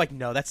 "That's." ATM. I'm like,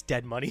 "No, that's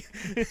dead money,"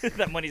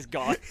 that money's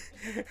gone.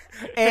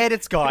 and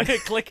it's gone.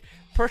 Click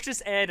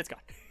purchase and it's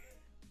gone.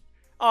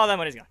 Oh, that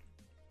money's gone.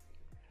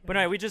 But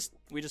no, we just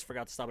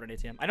forgot to stop at an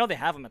ATM. I know they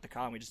have them at the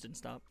con. We just didn't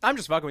stop. I'm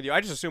just fucking with you. I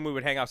just assumed we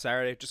would hang out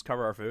Saturday, just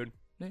cover our food.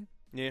 Yeah.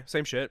 Yeah,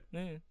 same shit.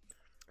 Yeah.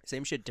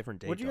 Same shit,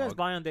 different day. What'd you guys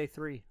buy on day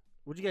 3?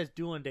 What'd you guys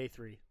do on day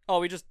 3? Oh,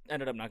 we just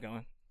ended up not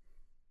going.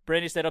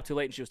 Brandy stayed up too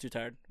late and she was too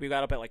tired. We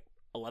got up at like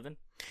 11.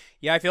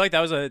 Yeah, I feel like that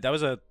was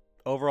a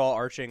overall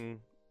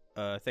arching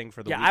thing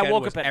for the Yeah, I weekend.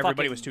 woke was up at everybody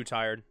fucking- was too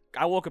tired.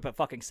 I woke up at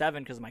fucking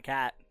 7 because of my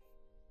cat,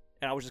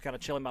 and I was just kind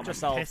of chilling by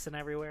myself. Pissing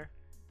everywhere.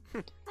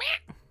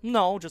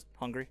 No, just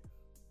hungry.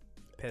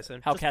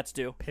 Pissing. How cats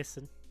do.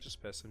 Pissing.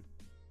 Just pissing.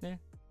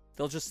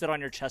 They'll just sit on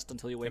your chest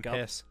until you wake And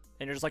up. piss.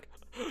 and you're just like,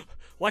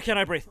 why can't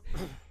I breathe?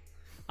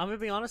 I'm gonna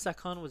be honest. That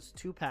con was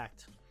too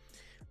packed.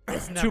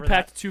 It's Too never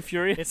packed, that- too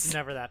furious. It's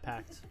never that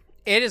packed.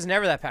 It is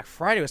never that packed.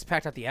 Friday was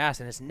packed out the ass,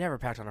 and it's never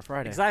packed on a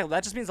Friday. Exactly.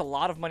 That just means a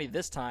lot of money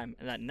this time,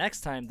 and that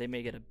next time they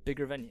may get a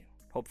bigger venue,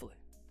 hopefully.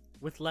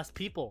 With less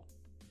people.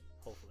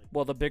 Hopefully.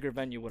 Well, the bigger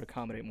venue would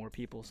accommodate more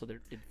people, so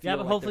they're. Yeah,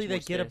 but hopefully they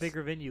get a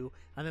bigger venue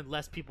and then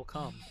less people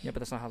come. Yeah, but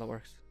that's not how that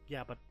works.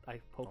 Yeah, but I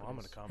hope Oh, it I'm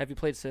is. gonna come. Have you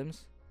played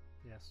Sims?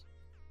 Yes.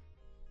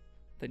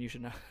 Then you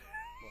should know.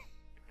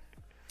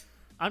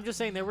 I'm just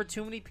saying there were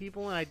too many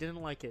people and I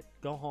didn't like it.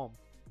 Go home.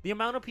 The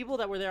amount of people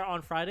that were there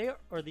on Friday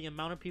or the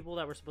amount of people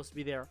that were supposed to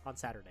be there on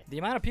Saturday. The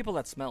amount of people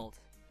that smelled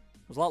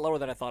was a lot lower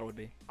than I thought it would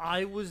be.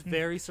 I was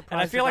very surprised.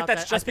 And I feel like about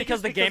that's that. I just think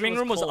because it's the gaming it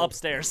room was cold.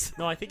 upstairs.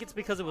 No, I think it's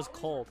because it was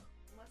cold.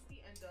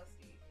 Musty and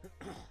dusty.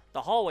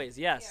 The hallways,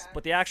 yes, Yeah.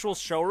 but the actual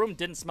showroom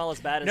didn't smell as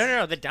bad as.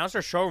 No. The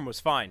downstairs showroom was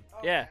fine.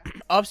 Yeah.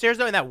 Upstairs,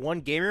 though, in that one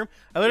game room,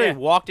 I literally Yeah.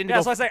 walked in to Yeah,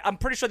 go. so I say I'm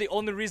pretty sure the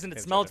only reason it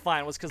Okay, smelled sorry.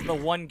 fine was because the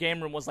one game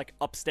room was like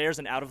upstairs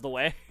and out of the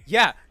way.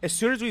 Yeah, as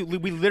soon as we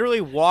literally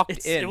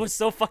walked in. It was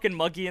so fucking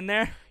muggy in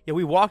there. Yeah,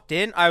 we walked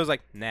in. I was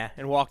like, nah,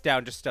 and walked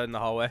down, just stood in the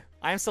hallway.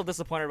 I am still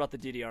disappointed about the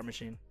DDR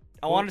machine.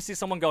 I wanted to see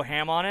someone go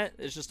ham on it.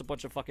 It's just a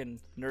bunch of fucking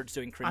nerds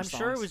doing cringe I'm songs.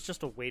 sure it was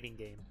just a waiting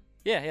game.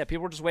 Yeah,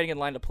 people were just waiting in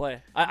line to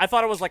play. I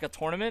thought it was like a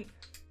tournament.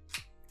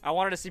 I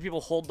wanted to see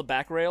people hold the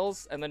back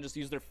rails and then just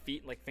use their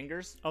feet like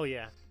fingers. Oh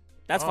yeah.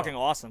 That's Oh. fucking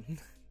awesome.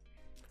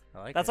 I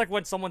like That's it. like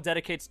when someone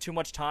dedicates too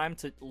much time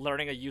to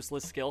learning a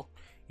useless skill.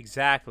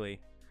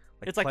 Exactly.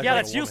 It's like, playing yeah, with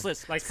a that's woman.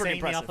 useless. Like It's pretty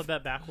saying the impressive.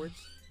 alphabet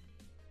backwards.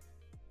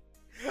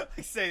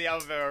 Say the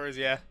alphabet words,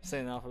 yeah.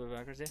 Saying the alphabet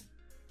backwards, yeah.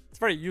 It's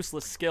a very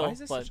useless skill, Why is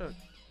this but such a...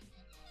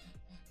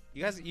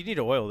 You guys, you need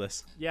to oil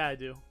this. Yeah, I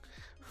do.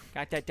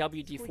 got that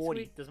WD-40. Sweet,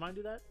 sweet. Does mine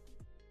do that?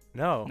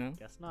 No. No.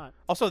 Guess not.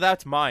 Also,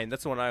 that's mine.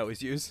 That's the one I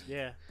always use.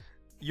 Yeah.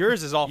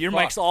 Yours is all Your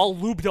fucked. mic's all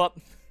lubed up.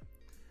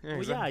 Yeah,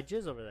 Well, yeah, I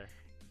jizz over there.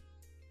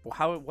 Well,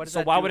 how? What does So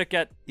that why do? would it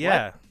get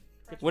Yeah.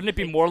 wet? Wouldn't it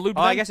be more lubed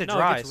Oh, I then? guess it no,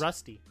 dries. it gets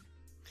rusty.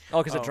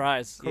 Oh, because Oh. it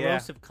dries. Yeah.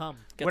 Corrosive cum.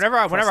 Gets Whenever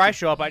I crusty.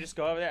 show up, I just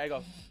go over there. I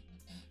go.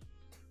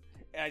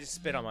 And I just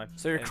spit on mine.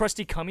 So your And-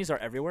 crusty cummies are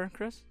everywhere,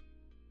 Chris?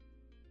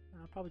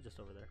 Probably just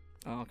over there.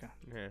 Oh, okay.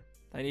 Yeah.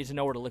 I need to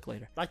know where to look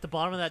later. Like the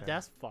bottom of that Sorry.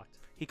 desk? Fucked.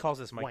 He calls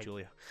this Mike White.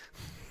 Julia.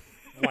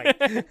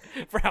 White.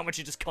 For how much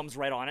he just comes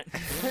right on it.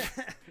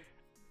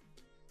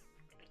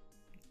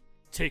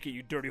 Take it,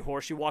 you dirty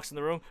horse. She walks in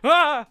the room.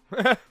 Ah!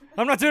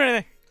 I'm not doing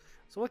anything.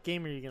 So what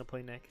game are you going to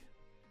play, Nick?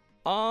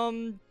 I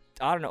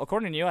don't know.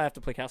 According to you, I have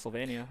to play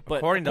Castlevania. But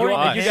According to you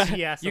us. guys,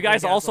 Yes, you I'm playing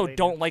guys also Castlevania.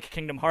 don't like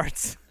Kingdom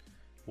Hearts.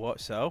 What?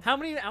 So? How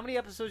many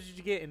episodes did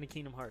you get in the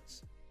Kingdom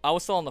Hearts? I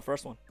was still on the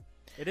first one.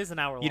 It is an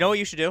hour long. You know what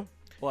you should do?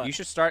 What? You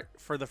should start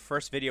for the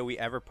first video we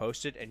ever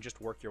posted and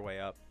just work your way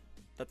up.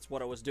 That's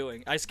what I was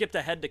doing. I skipped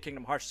ahead to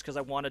Kingdom Hearts just because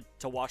I wanted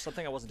to watch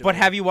something I wasn't doing. But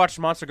have you watched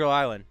Monster Go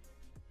Island?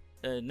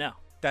 No.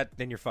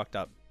 Then you're fucked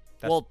up.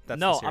 That's No, the I'm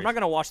series. not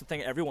gonna watch the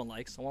thing everyone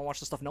likes. I want to watch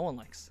the stuff no one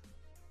likes.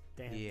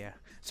 Damn. Yeah.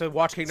 So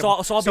watch Kingdom.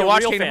 So I'll be a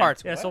watch real Kingdom fan.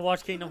 Hearts. Yeah, so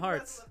watch Kingdom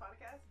Hearts. Rest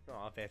of the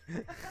podcast?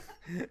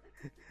 Oh, babe.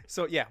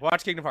 So yeah,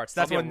 watch Kingdom Hearts.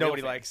 I'll That's be a what real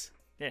nobody fan. likes.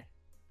 Yeah.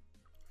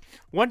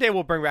 One day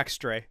we'll bring back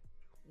Stray.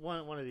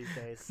 One of these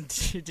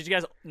days. Did you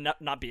guys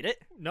not beat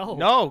it? No.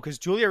 No, because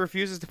Julia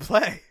refuses to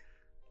play.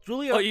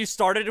 Julia. Oh, you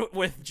started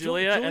with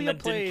Julia, and then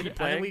played, didn't keep and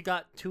playing. then we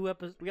got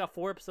we got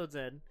 4 episodes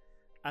in,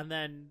 and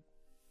then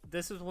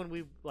this is when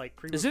we like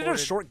pre-recorded. Isn't it a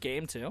short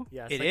game too?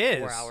 Yeah, it's It like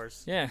 4 is.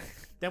 hours. Yeah.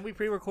 Then we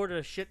pre-recorded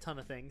a shit ton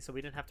of things, so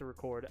we didn't have to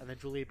record, and then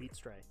Julia beat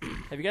Stray.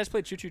 Have you guys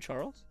played Choo Choo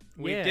Charles?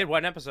 We Yeah. did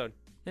one episode.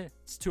 Yeah.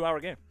 It's a 2-hour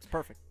game. It's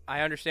perfect.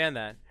 I understand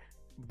that,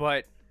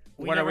 but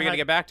We when are never we gonna had-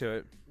 get back to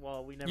it?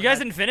 Well, we never. You guys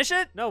had, didn't finish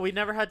it? No, we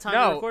never had time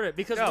No, to record it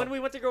because no. when we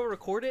went to go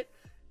record it,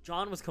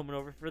 John was coming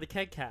over for the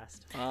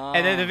Kegcast.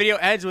 And then the video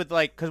ends with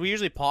like, because we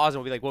usually pause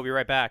and we'll be like, we'll be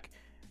right back.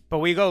 But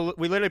we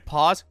literally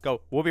pause, go,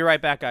 we'll be right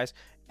back, guys.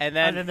 And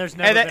then there's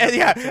never been a and,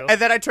 yeah, part two.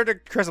 and then I turn to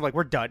Chris, I'm like,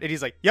 we're done. And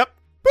he's like, yep,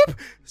 boop.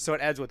 So it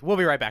ends with, we'll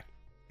be right back.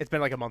 It's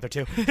been like a month or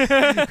two.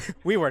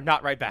 We were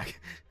not right back.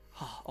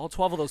 All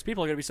 12 of those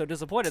people are gonna be so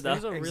disappointed It though.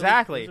 was a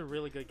Exactly. It was a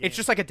really good game. It's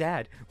just like a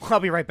dad. I'll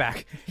be right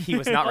back. He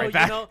was not oh, right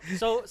back. You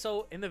know,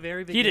 so in the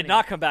very He beginning, did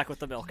not come back with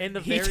the milk. In the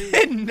He very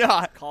did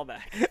not. Call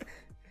back.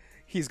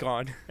 He's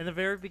gone. in the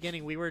very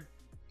beginning, we were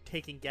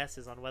taking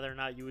guesses on whether or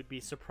not you would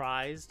be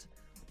surprised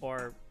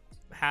or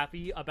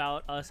happy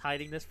about us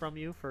hiding this from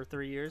you for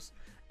 3 years.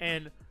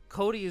 And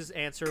Cody's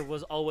answer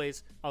was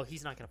always, "Oh,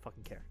 he's not gonna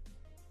fucking care.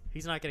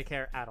 He's not gonna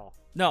care at all."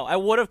 No, I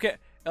would have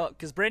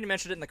because Brandon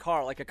mentioned it in the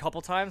car like a couple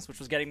times, which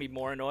was getting me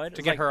more annoyed.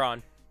 To get her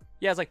on.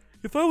 Yeah, it's like,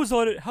 if I was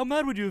on it, how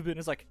mad would you have been?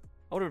 It's like,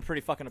 I would have been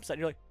pretty fucking upset. And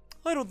you're like,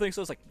 I don't think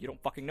so. It's like, you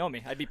don't fucking know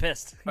me. I'd be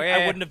pissed. Oh, yeah, I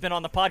yeah. wouldn't have been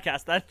on the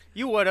podcast then.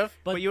 You would have,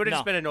 but But you would have no.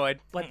 just been annoyed.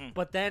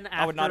 But then after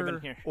I would not have been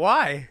here.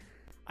 Why?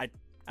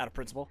 Out of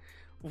principle.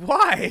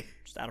 Why?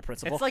 Just out of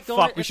principle. it's like going.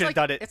 Fuck, we it's should've like-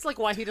 done it. It's like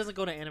why he doesn't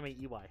go to Anime EY.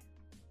 yeah,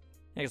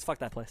 because fuck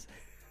that place.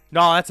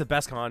 No, that's the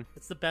best con.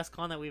 It's the best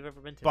con that we've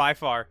ever been to. By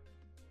far.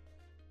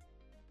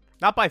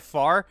 Not by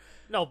far.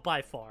 No,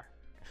 by far.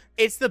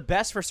 It's the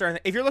best for certain.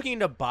 If you're looking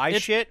to buy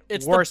shit,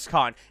 it's worst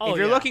con. Oh, if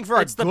you're yeah. looking for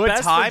a It's the good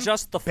best time, for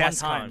just the fun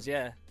best times, con.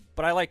 yeah.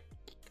 But I like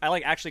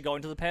actually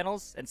going to the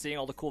panels and seeing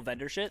all the cool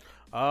vendor shit.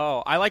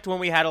 Oh, I liked when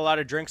we had a lot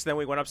of drinks. Then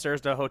we went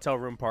upstairs to hotel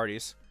room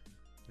parties.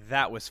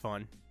 That was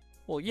fun.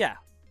 Well, yeah.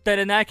 Then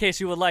in that case,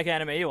 you would like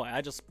Anime UI.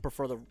 I just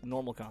prefer the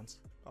normal cons.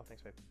 Oh,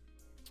 thanks, babe.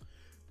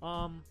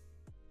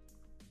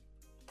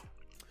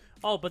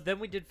 Oh, but then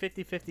we did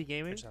 50-50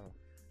 gaming,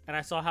 and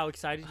I saw how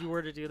excited you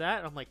were to do that.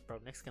 And I'm like, bro,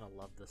 Nick's gonna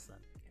love this then.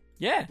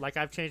 Yeah. Like,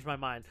 I've changed my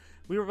mind.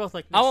 We were both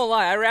like, I won't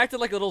lie. I reacted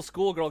like a little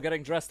schoolgirl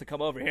getting dressed to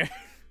come over here.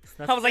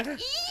 I was like,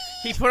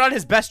 He put on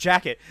his best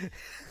jacket.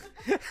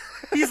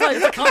 he's like,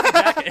 it's a comfy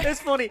jacket. It's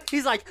funny.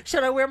 He's like,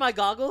 should I wear my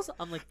goggles?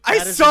 I'm like, I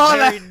that is saw a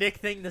very that. Nick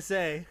thing to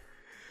say.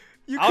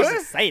 You I was could.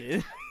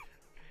 excited.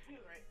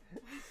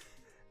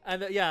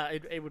 And yeah,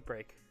 it would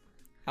break.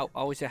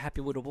 Always a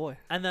happy little boy.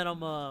 And then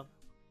what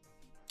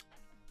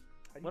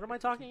am I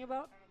talking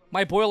about?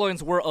 My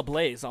boilers were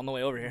ablaze on the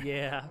way over here.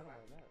 Yeah,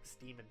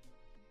 steaming.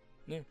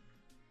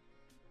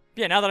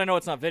 Yeah, now that I know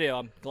it's not video,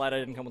 I'm glad I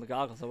didn't come with the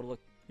goggles. I would have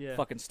looked Yeah,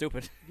 fucking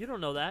stupid. you don't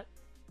know that.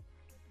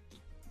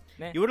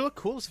 You would have looked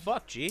cool as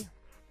fuck, G.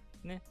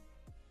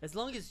 As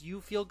long as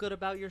you feel good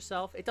about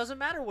yourself, it doesn't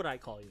matter what I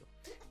call you.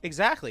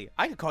 Exactly.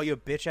 I could call you a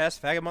bitch ass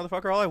faggot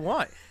motherfucker all I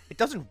want. It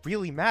doesn't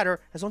really matter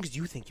as long as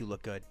you think you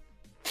look good.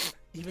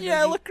 Even Yeah,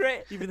 though I you, look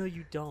great. even though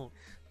you don't.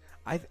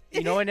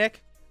 You know what,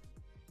 Nick?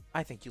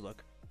 I think you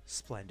look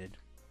splendid.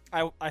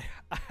 I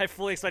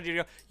fully expected you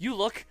to go, you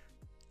look...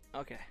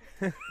 Okay.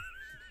 Would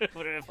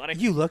have been funny.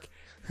 You look.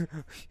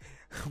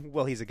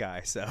 Well, he's a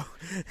guy, so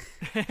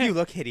you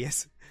look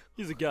hideous.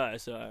 He's a guy,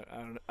 so I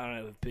don't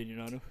have an opinion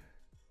on him.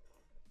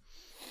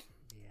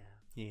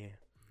 Yeah, Yeah.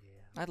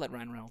 I'd let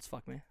Ryan Reynolds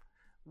fuck me.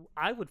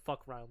 I would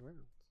fuck Ryan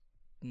Reynolds.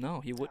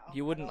 No,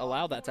 he wouldn't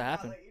allow that to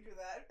happen. Let you do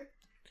that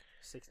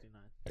 69.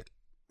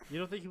 You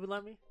don't think he would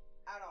let me?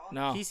 at all.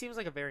 No. He seems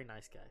like a very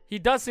nice guy. He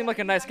does seem like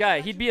a nice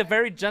guy. He'd be a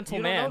very gentle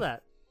You don't man. know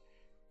that.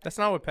 That's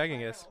not what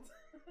pegging is.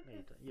 No,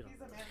 you don't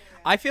know that.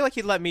 I feel like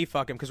he'd let me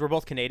fuck him because we're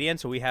both Canadian,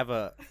 so we have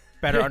a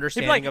better He'd be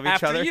understanding like, of each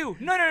after other. you.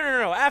 No,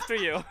 after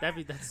you.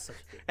 That's such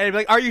good. And he'd be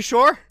like, "Are you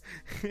sure?"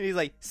 And he's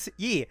like,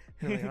 "Yeah."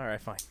 And I'm like, "All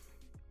right, fine.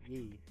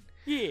 Yeah.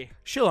 Yeah.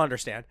 She'll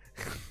understand."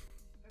 It's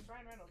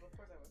Ryan Reynolds, of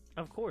course I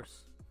would. Of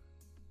course.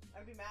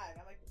 I'd be mad.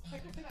 I'm like, why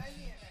couldn't I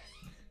be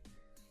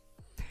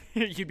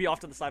in it? You'd be off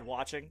to the side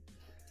watching.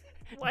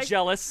 Why,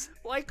 Jealous.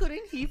 why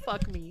couldn't he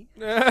fuck me?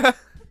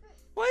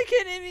 Why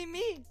can't it be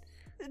me?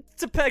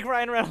 To peg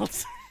Ryan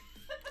Reynolds.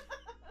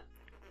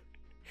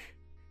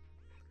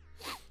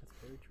 That's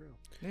very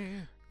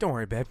true. Don't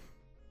worry, babe.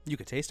 You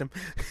could taste him.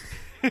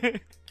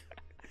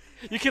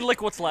 You can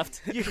lick what's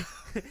left.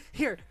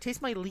 Here,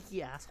 taste my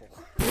leaky asshole.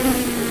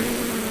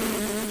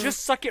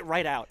 Just suck it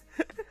right out.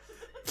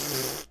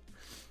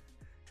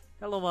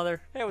 Hello,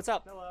 mother. Hey, what's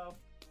up? Hello.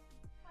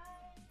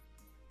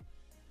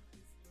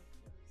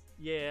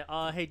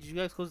 Yeah, hey, did you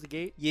guys close the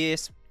gate?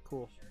 Yes.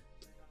 Cool.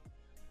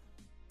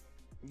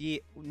 Yeah.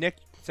 Nick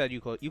said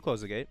you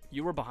close the gate.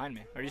 You were behind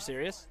me. Are you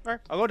serious? All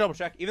right, I'll go double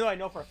check. Even though I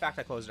know for a fact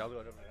I closed it, I'll go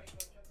double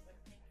check.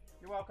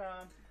 You're welcome.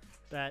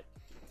 That.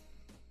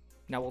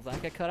 Now will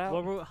that get cut out?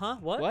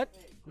 What? What?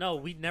 No,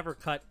 we never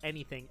cut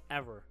anything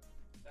ever.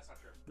 That's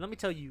not true. Let me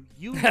tell you,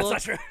 That's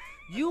not true.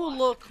 you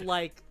look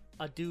like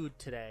a dude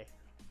today.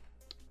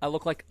 I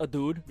look like a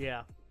dude.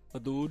 Yeah. A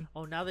dude.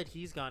 Oh, now that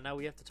he's gone, now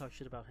we have to talk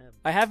shit about him.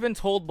 I have been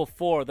told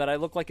before that I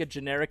look like a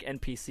generic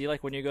NPC,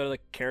 like when you go to the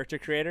character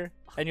creator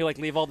and you like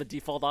leave all the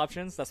default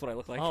options. That's what I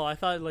look like. Oh, I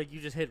thought like you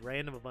just hit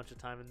random a bunch of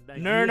time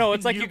and No.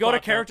 It's like you go to popped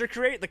up. character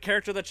create, the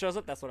character that shows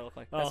up. That's what I look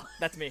like. Oh.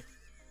 That's me.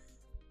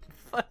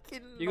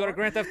 Fucking You go to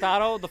Grand Theft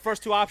Auto, the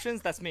first two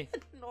options. That's me.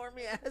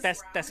 normie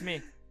ass. That's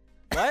me.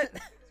 What?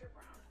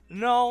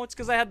 No, it's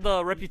because I had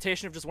the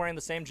reputation of just wearing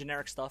the same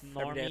generic stuff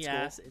every day at normie school.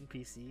 ass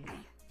NPC.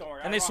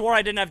 And they swore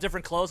I didn't have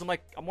different clothes. I'm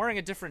like, I'm wearing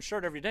a different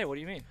shirt every day. What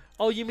do you mean?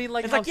 Oh, you mean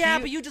like It's how like, yeah,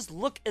 he, but you just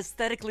look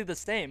aesthetically the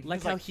same.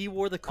 like He's how he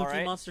wore the Cookie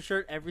 "Alright." Monster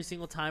shirt every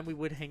single time we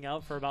would hang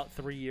out for about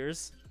 3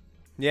 years.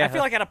 Yeah. I feel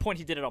like at a point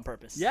he did it on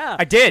purpose. Yeah,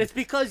 I did. It's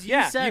because you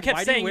Yeah, said you kept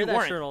why do you saying wear you that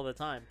weren't. shirt all the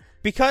time.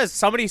 because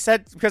somebody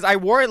said because I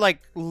wore it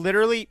like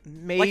literally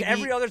maybe. Like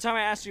every other time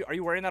I asked you, are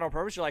you wearing that on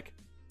purpose? You're like,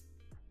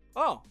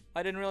 oh,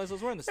 I didn't realize I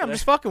was wearing this Yeah, I'm today.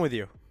 just fucking with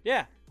you.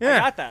 Yeah, I Yeah.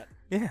 got that.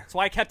 Yeah. That's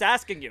why I kept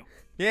asking you.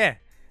 Yeah.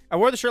 I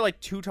wore the shirt like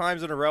 2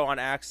 times in a row on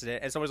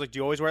accident, and someone's like, "Do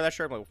you always wear that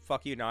shirt?" I'm like, well,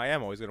 "Fuck you." No, I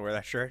am always gonna wear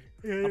that shirt.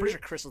 I'm pretty sure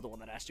Chris was the one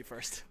that asked you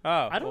first.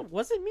 Oh. I don't.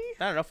 Was it me?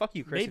 I don't know. Fuck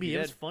you, Chris. if Maybe you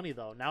it was did. funny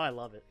though. Now I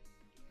love it.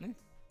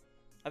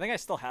 I think I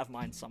still have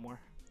mine somewhere.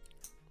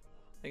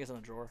 I think it's in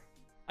a drawer.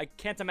 I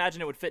can't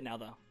imagine it would fit now,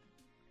 though.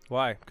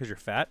 Why? Because you're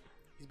fat.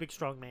 He's a big,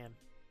 strong man.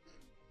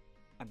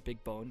 I'm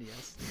big boned,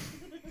 yes.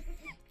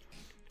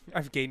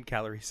 I've gained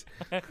calories.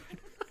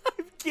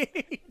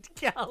 Gained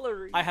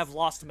calories. I have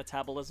lost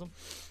metabolism.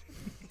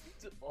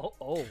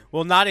 Oh.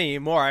 Well, not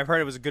anymore. I've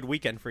heard it was a good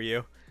weekend for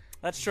you.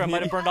 That's true. I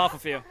might have burned off a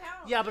few.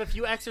 Yeah, but if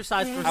you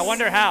exercise for I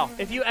wonder how.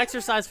 if you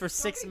exercise for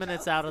 6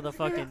 minutes out of the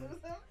fucking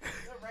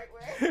The right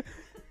way.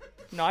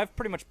 No, I've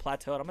pretty much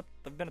plateaued.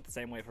 I've been at the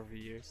same way for a few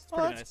years. It's Oh,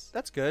 pretty that's, nice.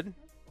 that's good.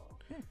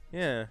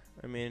 Yeah,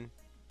 I mean,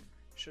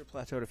 should have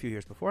plateaued a few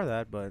years before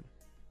that, but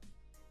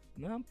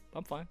No,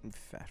 I'm fine.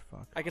 fat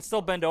fuck. I can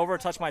still bend over,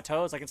 touch my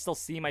toes. I can still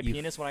see my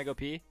penis when I go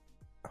pee.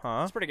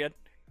 Huh? It's pretty good.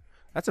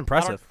 That's I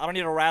impressive. don't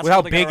need a rascal With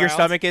how to big go your around.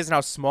 stomach is and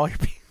how small your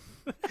penis.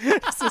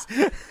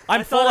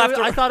 I'm full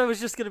after. I thought it was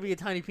just gonna be a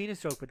tiny penis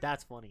joke, but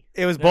that's funny.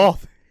 It was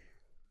both.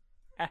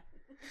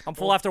 I'm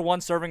full after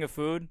one serving of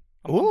food.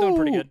 I'm doing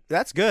pretty good.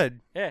 That's good.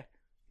 Yeah,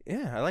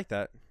 Yeah, I like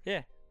that.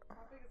 yeah. How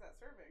big is that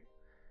serving?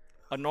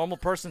 A normal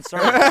person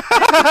serving.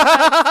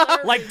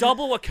 Like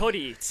double what Cody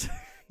eats.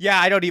 Yeah,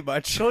 I don't eat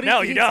much. Cody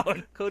No, you eats-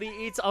 don't. Cody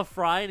eats a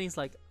fry and he's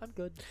like, I'm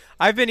good.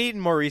 I've been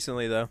eating more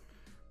recently though.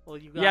 Well,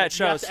 you got, Yeah, it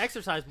you have shows. to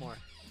exercise more.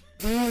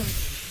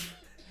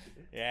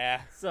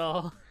 Yeah.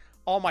 So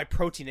All my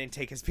protein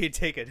intake is being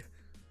taken.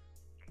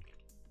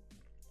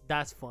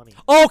 that's funny.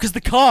 Oh, cause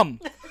the cum.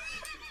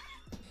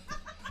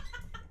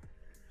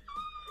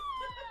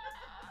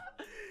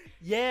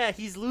 Yeah,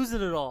 he's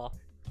losing it all.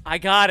 I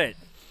got it.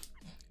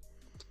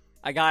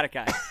 I got it,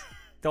 guys.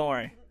 Don't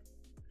worry.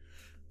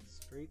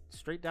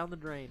 Straight down the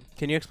drain.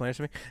 Can you explain it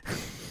to me?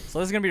 So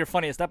this is gonna be your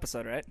funniest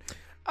episode, right?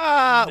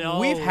 No,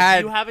 We've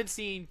had. You haven't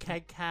seen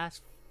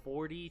Kegcast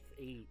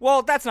 48.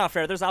 Well, that's not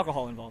fair. There's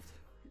alcohol involved.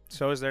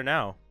 So is there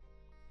now?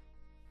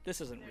 This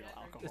isn't real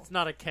alcohol. It's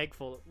not a keg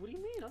full. What do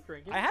you mean? I'm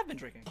drinking. I have been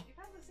drinking. You've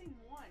had the same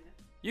one.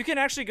 You can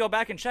actually go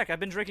back and check. I've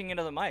been drinking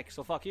into the mic,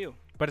 so fuck you.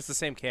 But it's the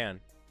same can.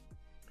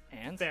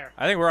 And Fair.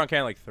 I think we're on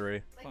can like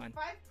 3. Like Fine. 5%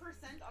 on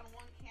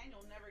one can,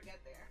 you'll never get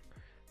there.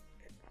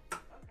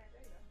 Okay,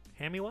 there you go.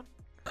 Hand me one.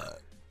 No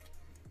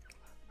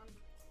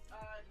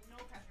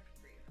passion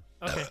for you.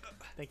 Okay,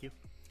 thank you.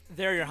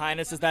 there, Your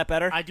Highness. Is that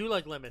better? I do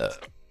like lemons.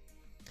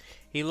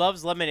 He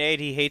loves lemonade.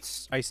 He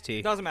hates iced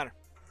tea. Doesn't matter.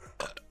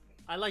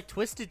 I like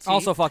twisted tea.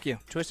 Also, fuck you.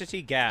 Twisted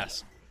tea,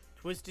 gas.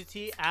 Twisted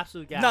tea,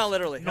 absolute gas. Not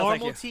literally. No, thank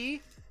Normal you.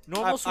 tea,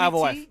 normal I have a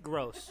sweet wife. tea,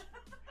 gross.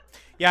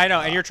 Yeah, I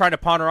know. And you're trying to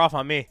pawn her off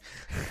on me.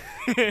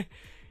 Do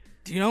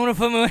you know what to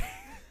put me?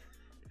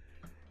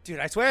 Dude,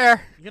 I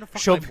swear. You gonna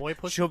fuck She'll, my boy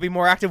pussy? she'll be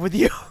more active with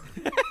you.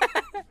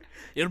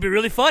 It'll be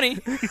really funny.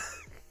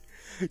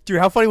 Dude,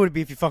 how funny would it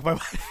be if you fucked my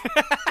wife?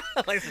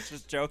 Like, it's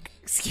just a joke.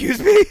 Excuse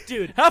me?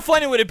 Dude, How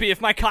funny would it be if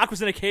my cock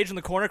was in a cage in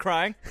the corner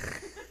crying?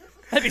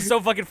 That'd be so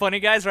fucking funny,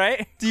 guys,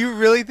 right? Do you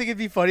really think it'd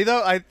be funny,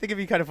 though? I think it'd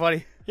be kind of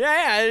funny.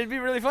 Yeah, it'd be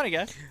really funny,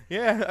 guys.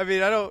 Yeah, I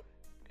mean, I don't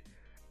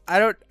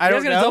You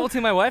guys know. gonna double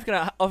team my wife?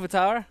 Gonna off a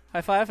tower?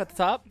 High five at the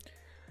top?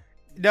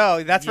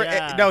 No, that's for...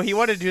 Yes. No, he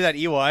wanted to do that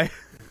EY.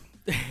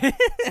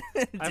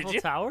 Eiffel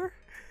you? Tower?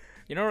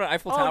 You know what an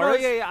Eiffel Oh Tower no,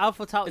 is? yeah,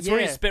 Eiffel Tower. It's yeah.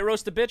 where you spit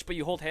roast a bitch, but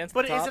you hold hands.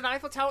 But at the top. is an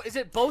Eiffel Tower? Is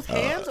it both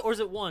hands or is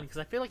it one? Because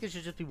I feel like it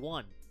should just be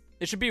one.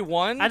 It should be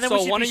one, And then we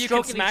so should one be of you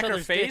can stroking smack each her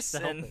other's dicks face to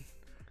help and it.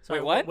 Sorry,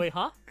 Wait, what? Wait,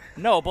 huh?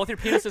 no, both your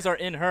penises are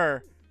in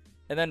her,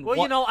 and then Well,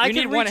 one, you know, I you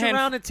can need one reach hand.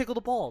 around and tickle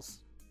the balls.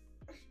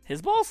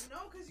 His balls? No,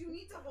 because you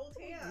need to hold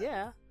hands.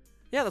 Yeah.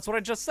 Yeah, that's what I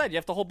just said. You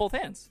have to hold both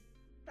hands.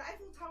 The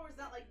Eiffel Tower's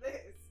not like this.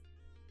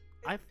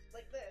 It's I-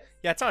 like this.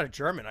 Yeah, it's not a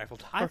German Eiffel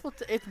Tower.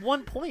 It's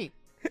 1 point.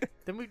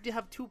 Then we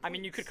have 2 points. I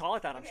mean, you could call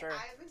it that, I'm Okay, sure.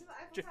 I've been to the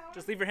Eiffel Tower.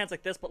 Just leave your hands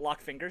like this, but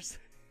lock fingers.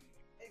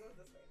 It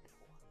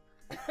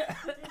goes this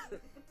way.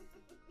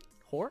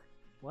 Whore?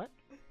 What?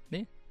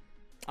 Me?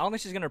 I don't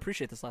think she's gonna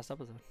appreciate this last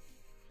episode.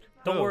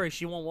 Don't Who? worry,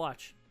 she won't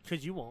watch.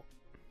 Because you won't.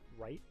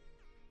 Right?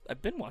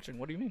 I've been watching.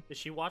 What do you mean? Is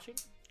she watching?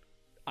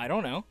 I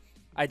don't know.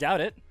 I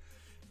doubt it.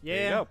 Yeah.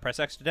 There you go. Press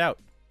X to doubt.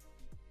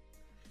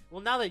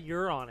 Well, now that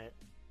you're on it,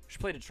 She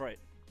played Detroit.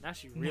 now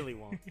she really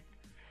won't.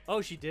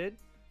 Oh, she did?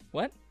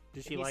 What?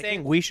 Did she He's like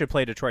saying it? we should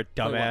play Detroit,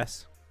 Play what?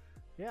 dumbass.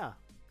 Yeah.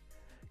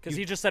 Because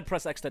he just said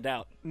press X to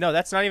doubt. No,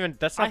 that's not even.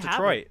 That's I not haven't.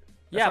 Detroit. That's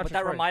Yeah, not but that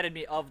Detroit. reminded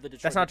me of the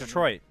Detroit. That's not Become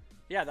Detroit. Human.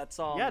 Yeah, that's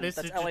Yeah, this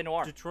that's is LA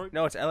Noir. Detroit.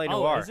 No, it's LA Oh,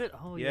 Noir. is it?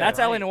 Oh, yeah. Yeah. That's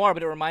right. LA Noir,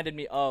 but it reminded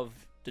me of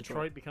Detroit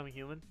Detroit. becoming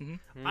human.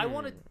 Mm-hmm. I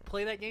want to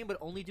play that game, but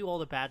only do all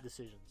the bad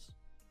decisions.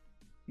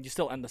 You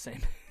still end the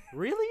same.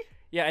 Really?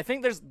 Yeah, I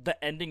think there's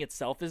the ending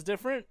itself is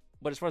different,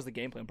 but as far as the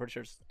gameplay, I'm pretty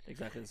sure it's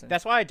exactly the same.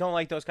 That's why I don't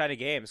like those kind of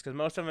games because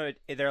most of them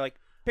they're like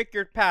pick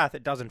your path.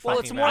 It doesn't. well,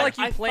 fucking it's more matter. like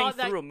you I playing thought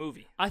that- through a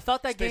movie. I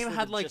thought that It's game basically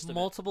had the like gist of it.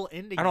 multiple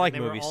endings. I don't like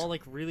and they movies. were all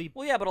like really.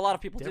 Well, yeah, but a lot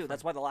of people do. Different.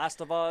 That's why The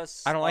Last of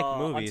Us. I don't like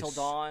movies. Until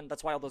Dawn.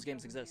 That's why all those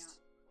games exist.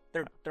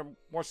 They're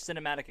more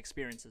cinematic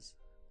experiences.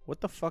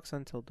 What the fuck's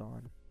Until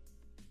Dawn?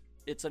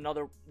 It's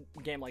another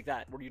game like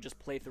that where you just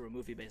play through a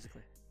movie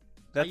basically.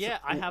 yeah,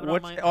 I have it on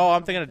what's- my- Oh, on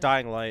I'm my thinking of thing.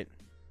 Dying Light.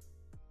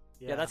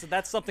 Yeah,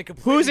 that's something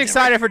completely Who's different.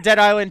 excited for Dead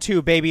Island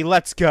 2, baby?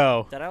 Let's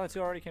go. Dead Island 2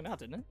 already came out,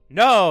 didn't it?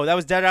 No, that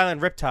was Dead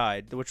Island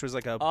Riptide, which was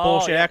like a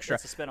bullshit yeah, extra.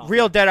 that's a spin-off,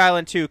 Real yeah. Dead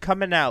Island 2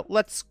 coming out.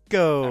 Let's I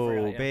go,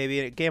 forgot, yeah. baby.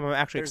 A game I'm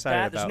actually There's excited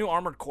that. There's about. new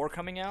Armored Core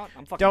coming out.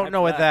 I'm fucking Don't hyped know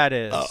for what that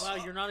is. Wow,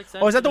 you're not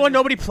excited. Oh, is that the for one new-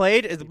 nobody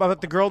played? Is it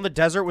about the girl in the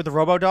desert with the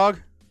Robo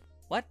Dog?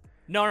 What?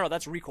 No,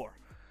 that's Recore.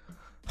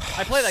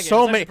 I play that game.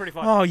 So it's many. actually pretty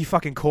fun. Oh, you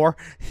fucking core.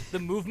 The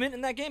movement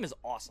in that game is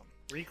awesome.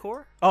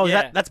 Recore? Oh,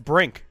 Yeah. that's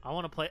Brink. I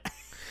want to play.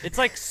 It's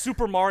like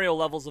Super Mario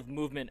levels of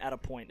movement at a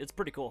point. It's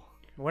pretty cool.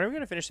 When are we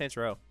gonna finish Saints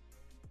Row?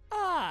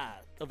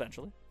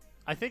 Eventually.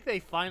 I think they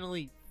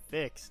finally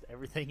fixed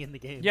everything in the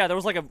game. Yeah, there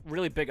was like a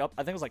really big up.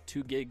 I think it was like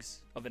 2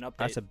 gigs of an update.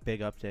 That's a big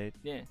update.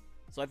 Yeah.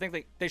 So I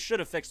think they should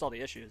have fixed all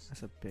the issues.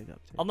 That's a big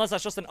update. Unless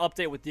that's just an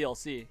update with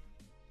DLC.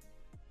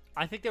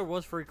 I think there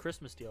was free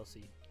Christmas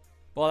DLC.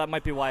 Well, that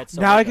might be why it's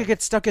so Now I big could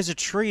get stuck as a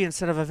tree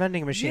instead of a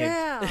vending machine.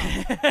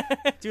 Yeah,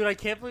 dude, I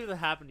can't believe that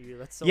happened to you.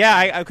 That's so.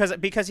 Yeah,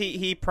 because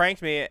he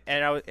pranked me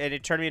and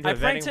it turned me into I a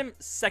vending. pranked him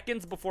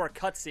seconds before a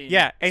cutscene.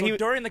 Yeah, and so he-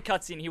 during the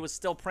cutscene he was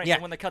still pranked. Yeah.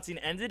 And when the cutscene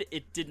ended,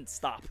 it didn't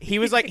stop. He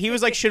was like,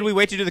 should we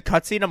wait to do the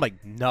cutscene? I'm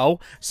like,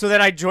 no. So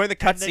then I join the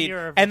And then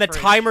you're cutscene, and the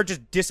afraid. timer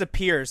just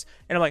disappears,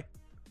 and I'm like,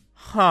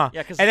 huh.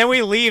 Yeah, 'cause- and then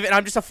we leave, and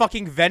I'm just a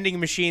fucking vending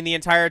machine the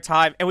entire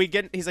time. And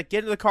he's like, get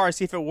into the car,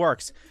 see if it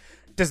works.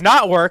 Does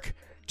not work.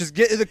 Just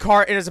get in the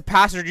car, and as a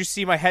passenger, you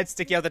see my head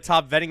sticking out the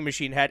top vending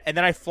machine head, and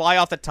then I fly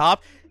off the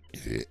top,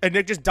 and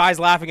Nick just dies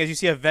laughing as you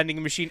see a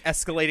vending machine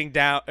escalating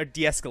down or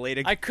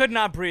de-escalating. I could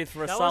not breathe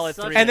for a That was solid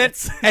such 3 a- and then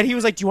minutes. and he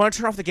was like, "Do you want to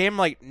turn off the game?" I'm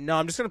like, "No,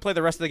 I'm just gonna play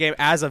the rest of the game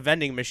as a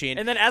vending machine."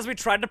 And then as we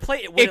tried to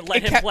play, it wouldn't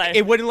let him kept- play.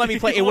 It wouldn't let me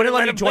play. It wouldn't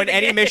let me him play join the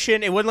any game.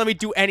 mission. It wouldn't let me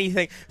do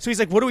anything. So he's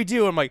like, "What do we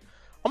do?" I'm like,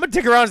 "I'm gonna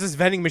dig around as this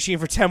vending machine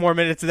for 10 more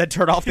minutes and then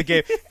turn off the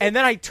game." And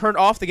then I turned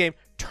off the game,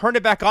 turned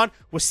it back on,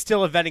 was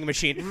still a vending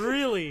machine.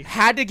 Really?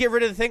 Had to get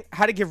rid of the thing.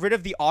 Had to get rid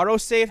of the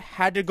autosave.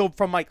 Had to go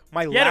from like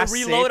my You had last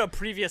to reload save. a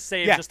previous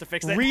save Yeah, just to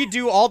fix it.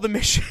 redo all the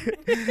mission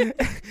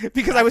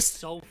because I was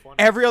So funny.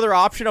 every other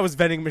option. I was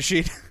vending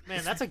machine.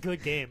 Man, that's a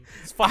good game.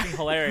 It's fucking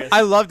hilarious.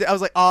 I loved it. I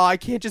was like, "Oh, I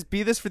can't just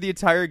be this for the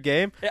entire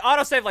game." It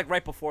autosaved like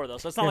right before though,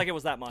 so it's not like it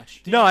was that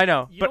much. No, I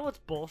know, You but know what's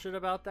bullshit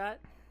about that?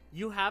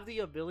 You have the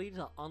ability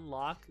to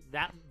unlock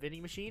that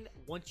vending machine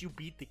once you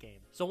beat the game.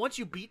 So once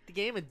you beat the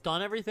game and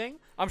done everything,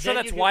 I'm sure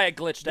then that's you why could-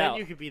 it glitched then out.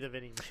 you could be the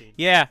vending machine.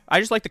 yeah,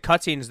 I just like the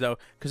cutscenes though,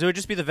 because it would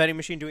just be the vending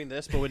machine doing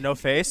this, but with no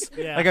face.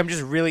 Yeah. Like I'm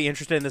just really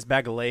interested in this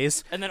bag of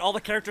Lay's. And then all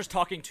the characters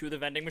talking to the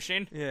vending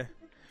machine. Yeah. Ain't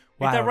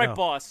Well, I that don't right, know.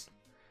 boss?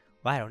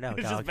 Well, I don't know,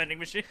 It's just dog. vending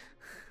machine.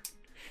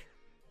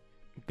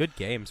 Good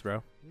games,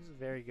 bro. This is a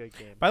very good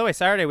game. By the way,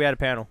 Saturday we had a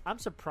panel. I'm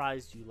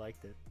surprised you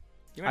liked it.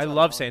 You I mentioned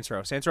love that. Saints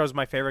Row. Saints Row is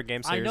my favorite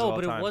game I series know, of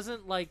all but time.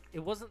 it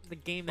wasn't the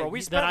game Bro, that, we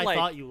that spent, I like-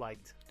 thought you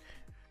liked.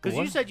 Because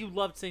you What? said you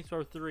loved Saints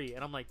Row 3,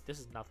 and I'm like, this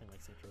is nothing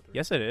like Saints Row 3.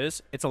 Yes, it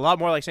is. It's a lot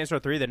more like Saints Row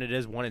 3 than it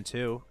is 1 and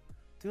 2.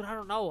 Dude, I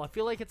don't know. I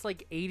feel like it's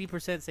like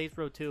 80% Saints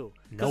Row 2.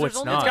 'Cause No, there's it's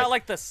only not. It's got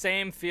like the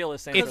same feel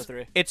as Saints Row It's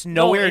 3. it's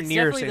No, nowhere it's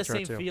near definitely Saints the Row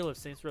same 2. feel of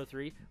Saints Row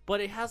 3,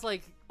 but it has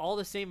like all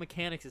the same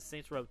mechanics as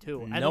Saints Row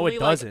 2. And No, only,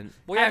 it like, doesn't.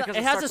 Well, yeah, has- 'cause it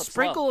it has a starts up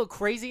sprinkle slow. of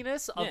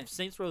craziness of Yeah.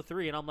 Saints Row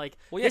 3, and I'm like,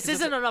 Well, yeah, this 'cause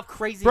it's isn't a- enough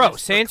craziness. Bro, for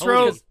Saints Cody.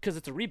 Row- Because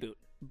it's a reboot.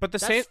 But the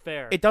That's Saint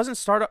fair. it doesn't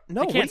start up.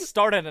 No, They what can't do you-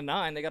 start at a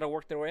 9. They got to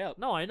work their way up.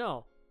 No, I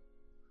know.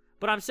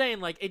 But I'm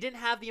saying, like, it didn't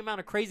have the amount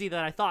of crazy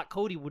that I thought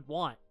Cody would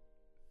want.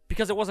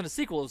 Because it wasn't a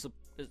sequel.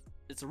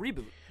 It's a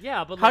reboot.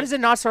 Yeah, but How like, does it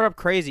not start up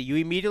crazy? You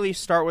immediately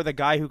start with a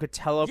guy who could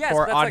teleport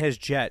but that's on like- his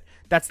jet.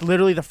 That's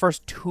literally the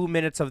first 2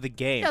 minutes of the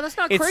game. Yeah, that's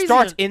not it crazy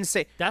starts then.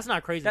 insane. That's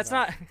not crazy. That's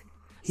enough. not.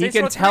 He Saints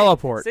can Row 3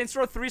 teleport. Saints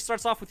Row 3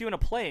 starts off with you in a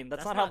plane.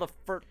 That's, That's not,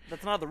 not-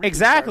 That's not how the reboot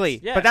Exactly.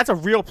 starts. Yeah. But that's a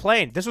real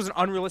plane. This was an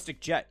unrealistic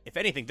jet. If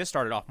anything, this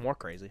started off more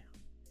crazy.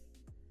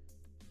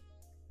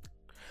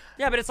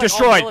 yeah, but it's like all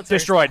Destroyed. military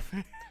Destroyed.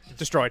 stuff.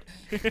 Destroyed.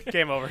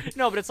 Game over.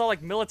 No, but it's all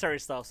like military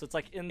stuff, so it's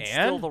like in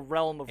still And? the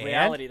realm of And?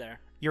 reality there.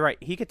 You're right.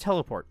 He could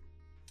teleport.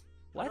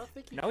 I What? don't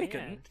think he No, he can.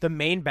 couldn't. The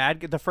main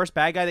the first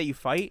bad guy that you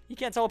fight, He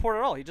can't teleport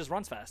at all. He just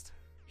runs fast.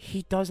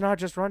 he does not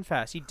just run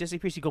fast. He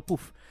disappears. He go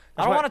poof.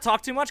 I don't want to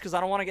talk too much because I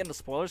don't want to get into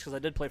spoilers because I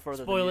did play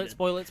further. Spoil than you it, did.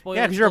 spoil it, spoil it.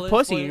 Yeah, because you're a spoil it,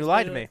 pussy spoil and it, you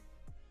lied to spoil me. it.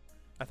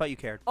 I thought you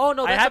cared. Oh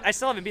no, that's I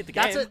still haven't beat the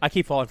that's game. I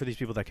keep falling for these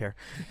people that care.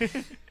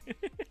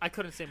 I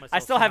couldn't say myself. I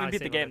still so now haven't I beat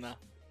say the game others.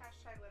 though.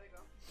 Hashtag let it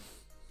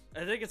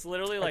go. I think it's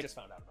literally like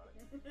found out about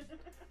it.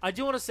 I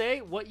do want to say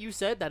what you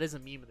said. That is a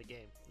meme of the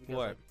game. Because,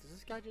 What?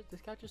 like,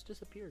 this guy just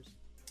disappears.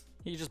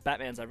 he just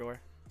Batman's everywhere.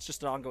 It's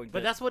just an ongoing. But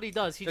bit. that's what he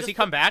does. Does just he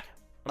come back?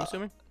 I'm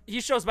assuming.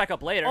 He shows back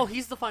up later. Oh,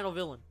 he's the final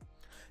villain.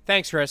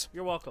 Thanks, Chris.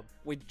 You're welcome.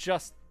 We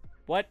just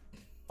what?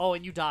 Oh,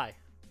 and you die.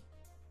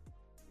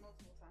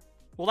 Multiple times.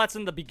 Well, that's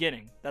in the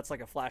beginning. That's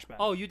like a flashback.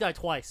 Oh, you die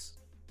twice.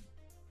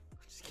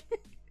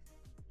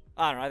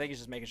 I don't know. I think he's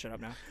just making shit up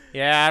now.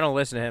 Yeah, I don't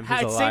listen to him. He's a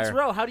Had Saints liar.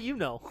 Row. How do you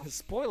know?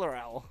 Spoiler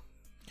owl.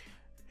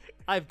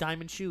 I have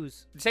diamond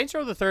shoes. Saints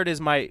Row the Third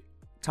is one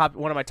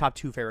of my top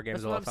 2 favorite games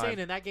That's of what all I'm time. saying,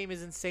 and that game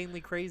is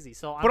insanely crazy.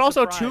 So, I'm But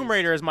also surprised. Tomb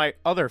Raider is my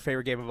other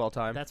favorite game of all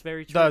time. That's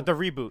very true. the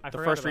reboot, I the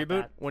forgot first about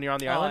reboot that. when you're on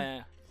the Oh, island.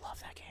 yeah. Love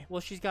that game. Well,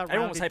 she's got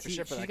Everyone was rounded hype as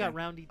shit for she's that got game.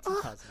 roundy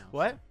tetas now.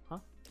 What?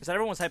 Because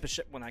everyone was hype as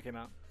shit when that came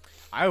out.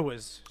 I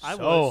was I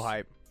so was.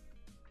 hype.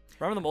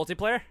 Remember the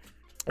multiplayer?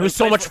 It was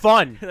so much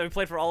fun. That we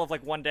played for all of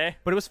like one day.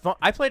 But it was fun.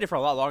 I played it for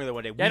a lot longer than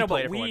one day. Yeah, we no,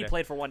 played but it for one we day.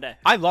 played for one day.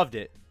 I loved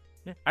it.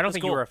 Yeah, I don't it was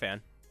think cool. you were a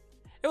fan.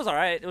 It was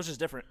alright. It was just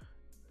different.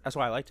 That's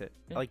why I liked it.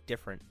 Yeah. I like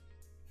different.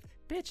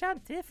 Bitch, I'm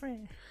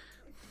different.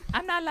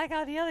 I'm not like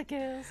all the other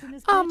girls in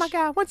this. Oh my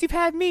god! Once you've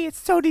had me,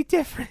 it's totally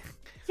different.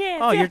 Yeah,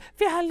 Oh, you're-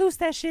 feel how loose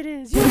that shit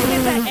is. You don't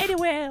get that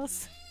anywhere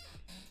else.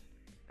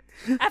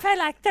 I've had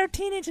like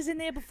 13 inches in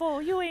there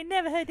before. You ain't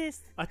never heard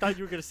this. I thought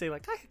you were gonna say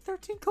like I had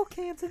 13 coke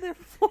cans in there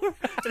before.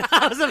 And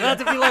I was about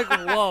to be like,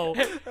 whoa.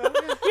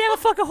 You ever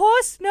fuck a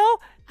horse? No,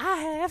 I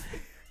have.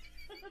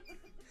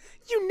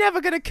 You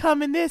never gonna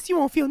come in this. You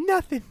won't feel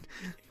nothing.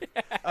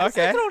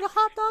 Okay. Throwing a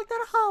hot dog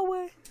down a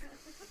hallway.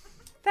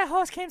 That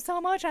horse came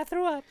so much I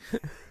threw up.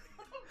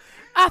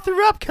 I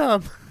threw up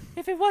cum.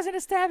 If it wasn't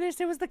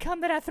established, it was the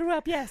cum that I threw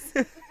up, yes.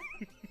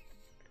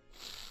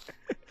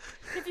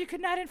 If you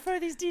could not infer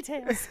these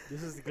details.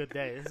 This is a good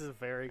day. This is a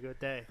very good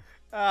day,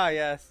 Ah,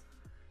 yes.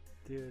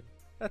 dude.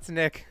 That's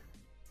Nick.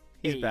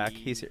 He's Hey. back.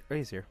 He's here.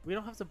 He's here. We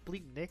don't have to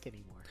bleep Nick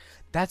anymore.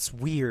 That's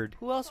weird.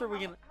 Who else are we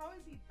gonna? How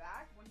is he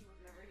back when he was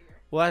never here?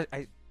 Well,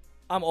 I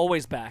I'm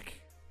always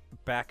back.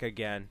 back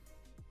again.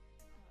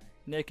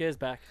 Nick is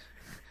back.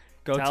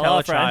 Go Tell tell our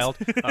a child.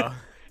 Oh.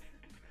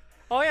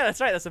 Oh, yeah,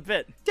 that's right. That's a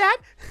bit. Dad.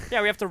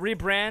 Yeah, we have to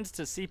rebrand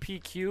to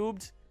CP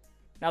Cubed.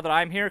 Now that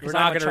I'm here, We're because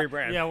not gonna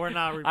rebrand. Yeah, we're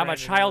not. I'm a rebranding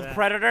child that.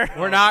 predator.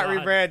 We're Oh, not God.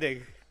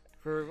 rebranding.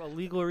 For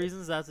illegal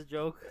reasons. That's a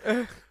joke.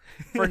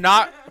 For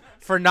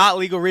not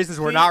legal reasons,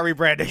 we're not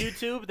rebranding.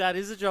 YouTube, that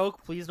is a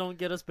joke. Please don't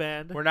get us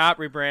banned. We're not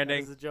That is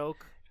rebranding. a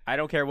joke. I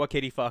don't care what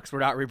kitty fucks. We're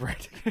not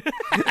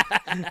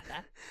rebranding.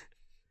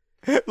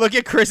 Look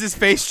at Chris's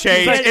face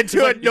change can't-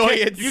 into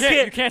annoyance. you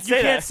can't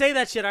say that. say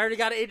that shit. I already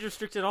got age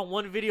restricted on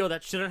one video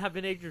that shouldn't have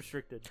been age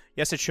restricted.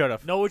 Yes, it should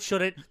have. No, it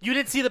shouldn't. You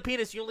didn't see the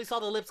penis. You only saw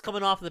the lips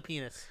coming off of the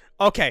penis.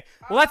 Okay.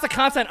 Well, that's the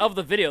content of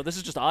the video. This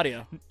is just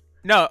audio.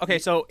 No. Okay.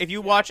 So if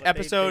you watch But they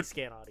episode,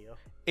 scan audio.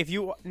 if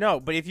you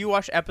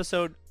watch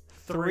episode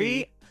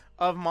 3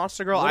 of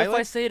Monster Girl What if I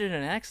Island, say it in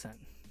an accent?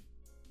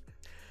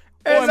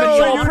 Hello, I'm a You're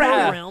Joel in the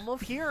Pratt. realm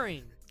of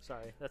hearing.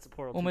 Sorry, that's a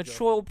portal. I'm 2 a joke.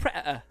 troll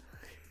predator.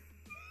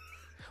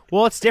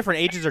 well, it's different.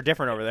 Ages are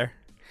different over there.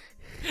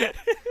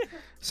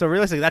 So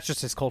realistically, that's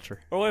just his culture.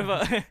 Or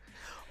what if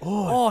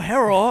oh,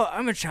 hero,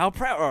 I'm a child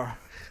predator.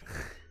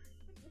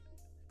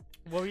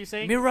 What were you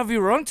saying? Mirror of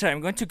your own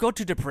time. Going to go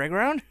to the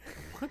playground?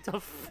 What the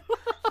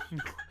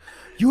fuck?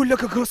 You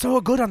look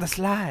so good on the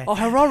slide. Oh,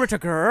 hero,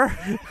 Rittaker.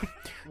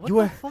 What You the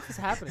were- fuck is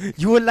happening?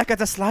 You would like at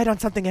the slide on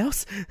something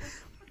else?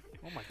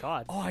 Oh my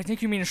god. Oh, I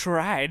think you mean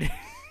Shride.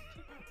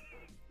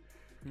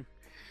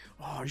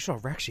 Oh, you're so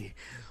Rexy.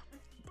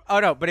 Oh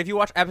no, but if you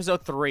watch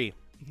episode 3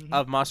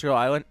 of Monster Girl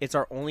Island, it's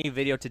our only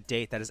video to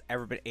date that has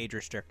ever been age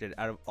restricted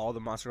out of all the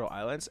Monster Girl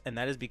Islands, and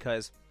that is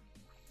because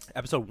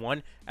episode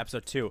 1,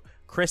 episode 2,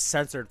 Chris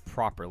censored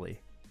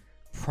properly.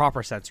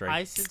 Proper censoring.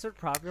 I censored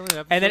properly.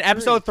 In and then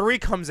episode 3. 3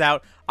 comes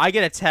out, I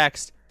get a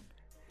text,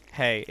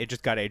 hey, it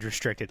just got age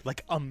restricted,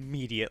 like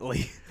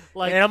immediately.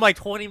 Like, and I'm like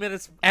 20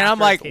 minutes. And I'm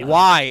after it like, came out.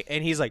 why?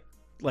 And he's like,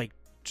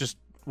 just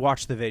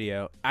watch the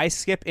video. I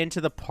skip into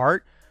the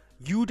part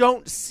you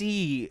don't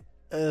see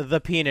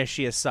the penis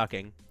she is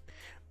sucking,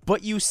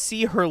 but you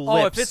see her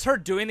lips. Oh, if it's her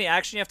doing the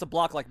action, you have to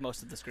block like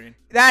most of the screen.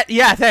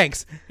 yeah,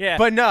 thanks. Yeah.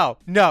 But no,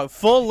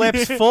 full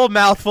lips, full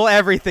mouth, full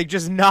everything,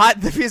 just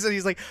not the piece.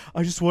 He's like,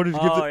 I just wanted to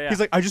give. Oh, yeah. He's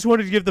like, I just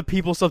wanted to give the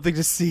people something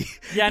to see.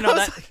 Yeah, no, I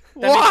was that, like,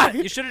 that why?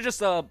 makes- you should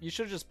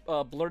have just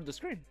blurred the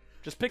screen.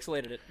 Just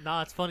pixelated it.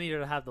 Nah, it's funnier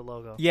to have the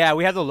logo. Yeah,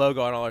 we have the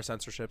logo on all our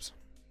censorships.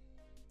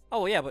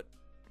 Oh, well, yeah, but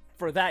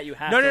for that you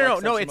have No, to no, like, no,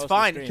 censor no. most It's of the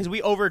fine screen. because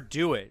we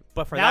overdo it.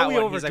 But for Now that we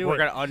one, overdo he's like, it. we're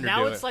gonna underdo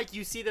now it. it's like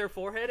you see their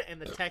forehead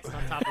and the text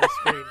on top of the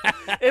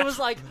screen. It was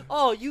like,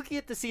 oh, you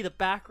get to see the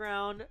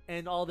background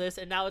and all this,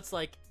 and now it's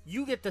like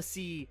you get to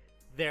see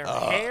their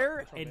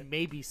hair and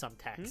maybe some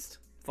text.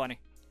 Funny.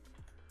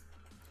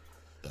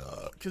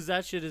 Because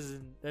that shit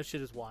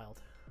is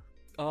wild.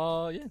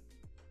 Yeah.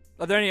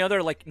 Are there any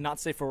other like not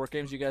safe for work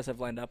games you guys have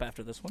lined up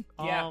after this one?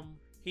 Yeah.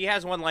 He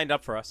has one lined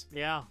up for us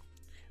Yeah.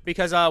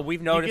 because we've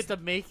You noticed. get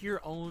to make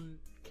your own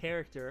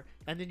character,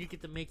 and then you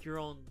get to make your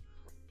own,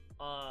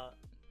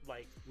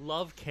 like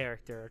love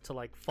character to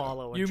like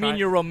follow. And You try- mean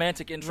your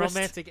romantic interest?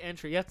 romantic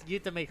entry? You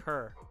get to make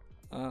her.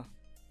 And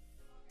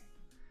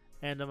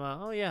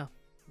oh yeah,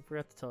 I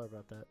forgot to tell her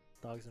about that.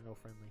 Dogs are no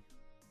friendly.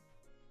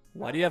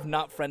 Why do you have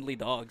not friendly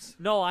dogs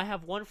No, I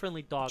have one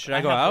friendly dog. Should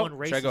I go have out? One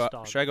racist Should I go?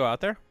 dog Should I go out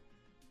there?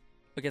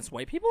 against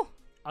white people?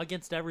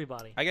 against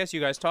everybody. I guess you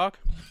guys talk.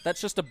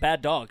 That's just a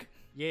bad dog.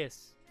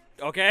 Yes.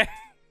 Okay.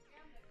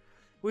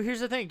 Well,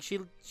 here's the thing. She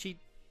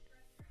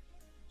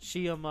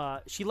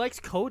likes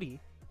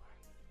Cody.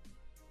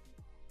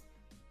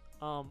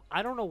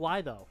 I don't know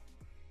why though.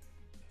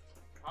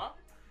 Huh?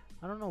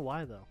 I don't know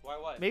why though. Why?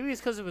 What? Maybe it's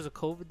because it was a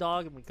COVID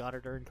dog and we got her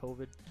during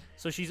COVID,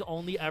 so she's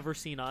only ever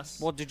seen us.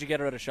 Well, did you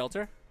get her at a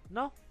shelter?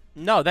 No.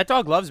 No, that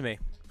dog loves me.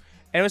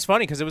 And it was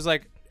funny because it was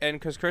like, and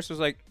because Chris was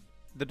like,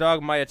 the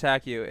dog might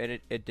attack you, and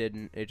it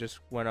didn't. It just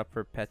went up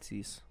for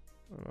petsies.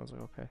 And I was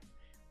like, okay,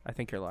 I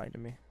think you're lying to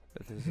me.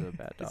 That this is a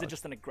bad dog. Is it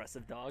just an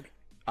aggressive dog?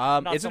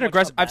 not it's so an much a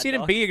aggressive. I've bad seen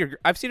him dog? being.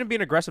 I've seen him be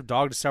an aggressive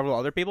dog to several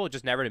other people,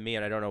 just never to me,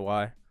 and I don't know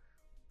why.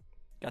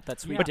 Got that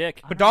sweet Yeah.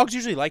 dick. But dogs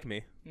usually like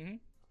me, Mm-hmm.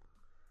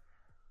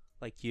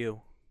 like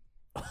you.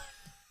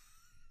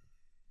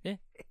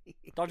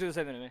 Dogs do the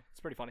same thing to me. It's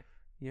pretty funny.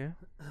 Yeah.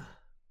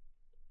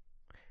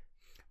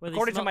 Well, they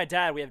According to smell- my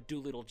dad, we have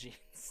Doolittle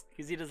genes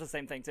because he does the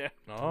same thing too.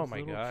 Oh Those my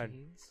little god.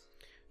 jeans.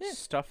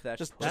 stuff that's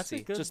Just That's pussy.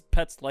 a good- just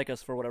pets like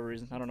us for whatever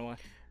reason. I don't know why.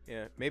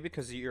 Yeah, maybe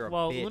because you're a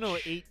Well,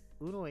 bitch.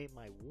 Uno ate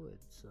my wood.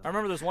 So. I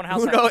remember there's one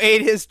house. Uno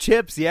ate his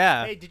chips.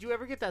 Yeah. Hey, did you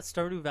ever get that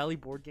Stardew Valley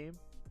board game?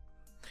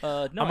 No,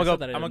 I'm I gonna said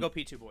that I go didn't.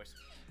 P2 boys.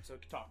 So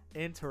talk.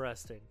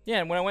 Interesting. Yeah,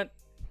 and when I went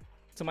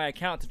to my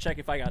account to check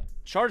if I got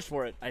charged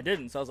for it, I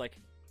didn't. So I was like,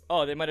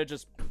 oh, they might have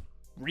just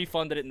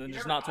refunded it and then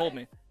just not told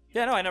me.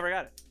 Yeah, no, I never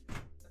got it. That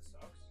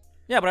sucks.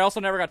 Yeah, but I also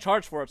never got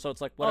charged for it, so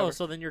it's like whatever. Oh,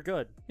 so then you're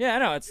good. Yeah, I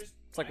know. It's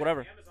like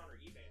whatever. Amazon or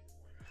eBay at this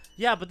point.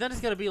 Yeah, but then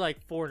it's gonna be like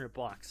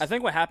 $400. I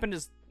think what happened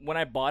is when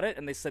I bought it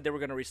and they said they were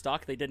going to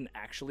restock, they didn't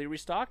actually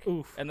restock.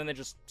 Oof. And then they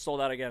just sold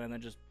out again and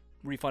then just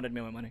refunded me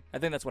my money. I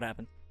think that's what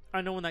happened.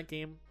 I know when that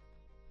game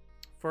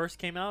first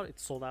came out, it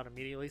sold out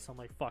immediately. So I'm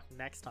like, fuck,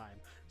 next time.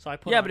 So I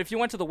put. Yeah, on- but if you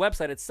went to the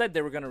website, it said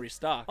they were going to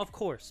restock. of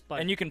course, but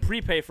And you can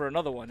prepay for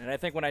another one. And I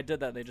think when I did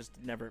that, they just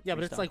never. yeah,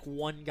 but it's restocked. like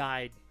one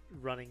guy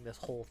running this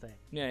whole thing.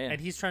 Yeah, yeah.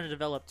 And he's trying to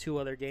develop 2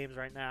 other games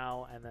right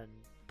now, and then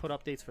put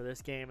updates for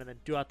this game, and then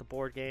do out the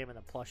board game, and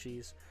then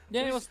plushies.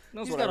 Yeah, He's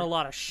knows got whatever. a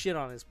lot of shit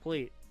on his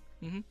plate.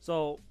 Mhm.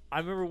 So I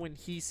remember when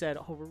he said,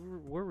 "Oh,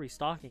 we're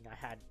restocking." I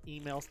had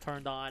emails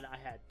turned on. I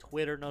had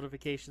Twitter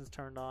notifications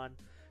turned on.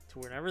 To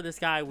whenever this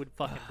guy would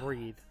fucking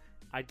breathe,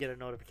 I'd get a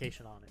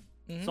notification on it,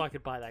 Mhm. so I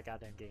could buy that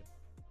goddamn game.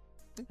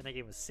 And that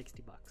game was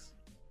 $60.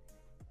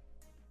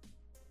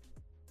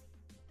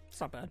 It's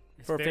not bad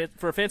It's for very-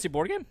 for a fancy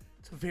board game.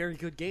 It's a very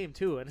good game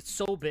too, and it's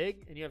so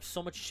big, and you have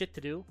so much shit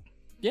to do.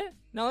 Yeah,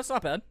 no, that's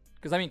not bad.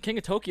 Because I mean, King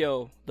of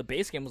Tokyo, the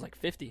base game was like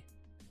 50.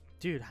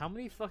 Dude, how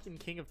many fucking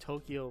King of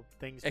Tokyo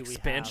things do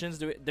Expansions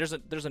do it. There's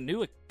a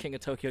new King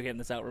of Tokyo game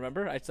that's out.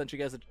 Remember, I sent you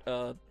guys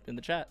in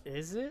the chat. we have?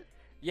 Is it?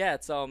 Yeah,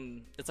 it's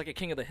like a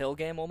King of the Hill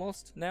game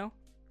almost now.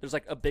 There's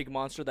like a big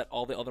monster that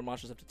all the other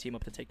monsters have to team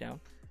up to take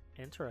down,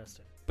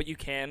 Interesting. but you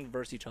can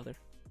verse each other,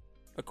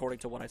 according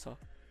to what I saw.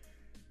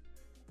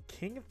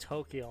 King of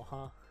Tokyo,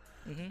 huh?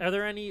 Mm-hmm. Are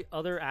there any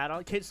other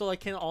add-ons? So, like,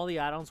 can all the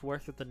add-ons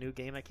work with the new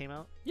game that came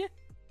out? Yeah,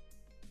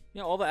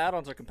 all the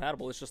add-ons are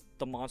compatible. It's just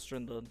the monster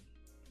and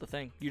the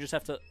thing. You just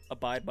have to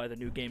abide by the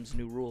new game's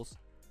new rules.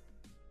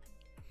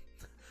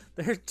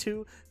 There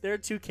are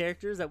two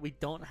characters that we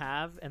don't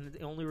have, and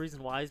the only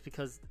reason why is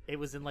because it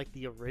was in like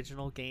the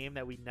original game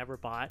that we never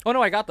bought. Oh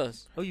no, I got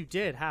those. Oh, you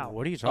did? How?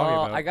 What are you talking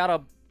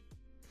about?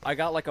 I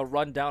got like a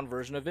rundown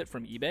version of it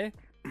from eBay.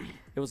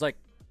 It was like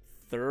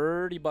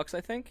 $30,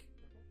 I think.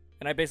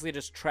 And I basically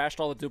just trashed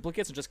all the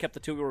duplicates and just kept the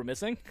 2 we were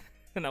missing,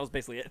 and that was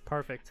basically it.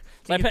 Perfect.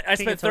 So King of- I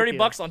King spent of Tokyo.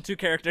 $30 on 2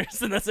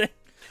 characters, and that's it.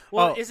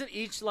 Well, Oh. isn't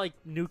each like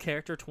new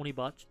character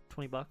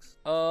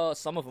 $20?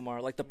 Some of them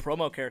are like the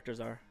promo characters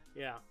are.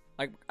 Yeah.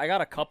 I got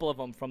a couple of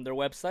them from their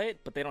website,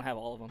 but they don't have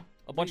all of them.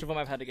 A bunch of them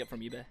I've had to get from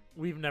eBay.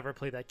 We've never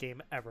played that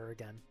game ever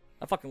again.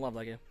 I fucking love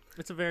that game.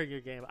 It's a very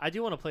good game. I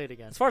do want to play it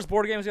again. As far as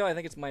board games go, I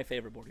think it's my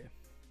favorite board game.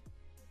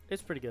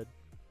 It's pretty good.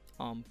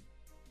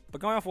 But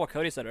going off what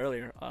Cody said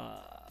earlier,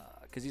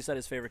 because he said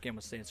his favorite game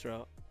was Saints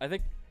Row. I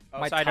think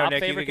my Side top note,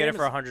 Nick, you favorite can get it game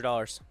for is-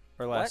 $100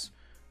 or less.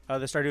 The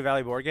Stardew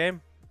Valley board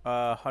game,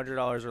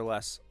 $100 or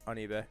less on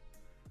eBay.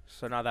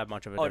 So not that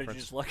much of a Oh, did you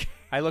difference. just look?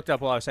 I looked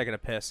up while I was taking a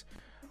piss.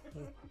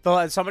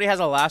 Somebody has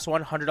a last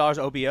one, $100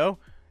 OBO,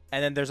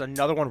 and then there's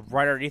another one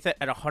right underneath it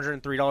at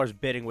 $103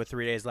 bidding with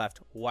 3 days left.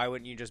 Why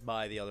wouldn't you just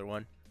buy the other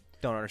one?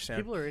 Don't understand.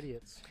 People are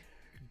idiots.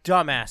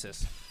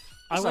 Dumbasses.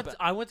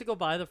 I went to go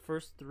buy the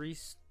first 3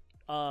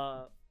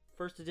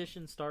 first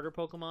edition starter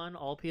Pokemon,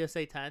 all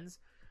PSA 10s,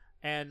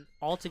 and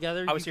all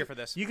together I was here for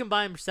this. You can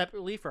buy them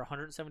separately for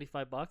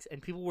 $175,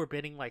 and people were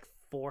bidding like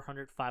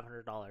 $400,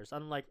 $500.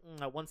 I'm like,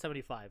 at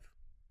 $175.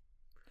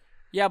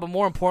 Yeah, but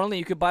more importantly,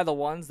 you could buy the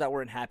ones that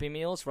were in Happy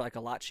Meals for like a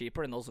lot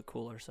cheaper, and those look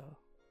cooler. So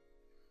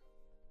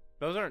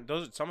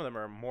Some of them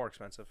are more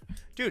expensive.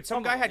 Dude, some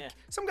Some guy of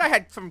them,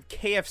 had from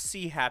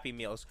KFC Happy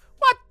Meals.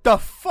 What the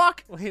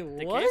fuck? Wait,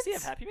 did what? KFC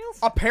have Happy Meals?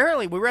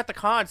 Apparently, we were at the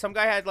con. Some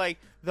guy had like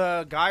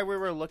the guy we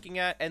were looking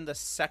at in the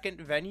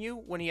second venue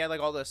when he had like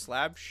all the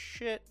slab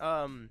shit.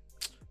 The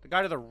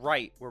guy to the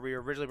right where we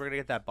originally were gonna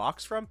get that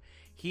box from,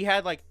 he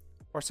had like,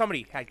 or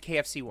somebody had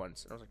KFC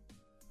ones. And I was like,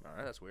 all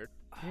right, that's weird.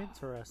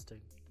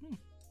 Interesting.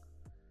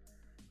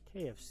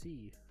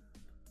 KFC.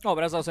 Oh,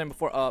 but as I was saying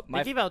before,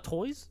 They gave out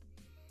toys?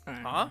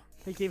 Huh?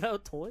 They gave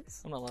out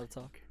toys? I'm not allowed to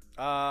talk.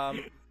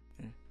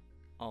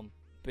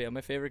 But yeah,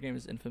 my favorite game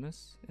is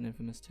Infamous and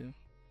Infamous 2.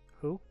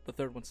 Who? The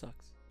third one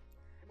sucks.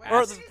 Why Or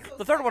are the, you so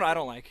the third one I salty?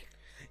 don't like.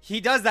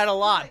 He does that a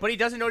lot, but he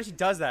doesn't notice he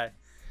does that.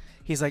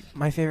 He's like,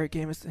 my favorite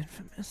game is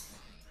Infamous,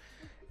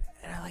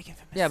 and I like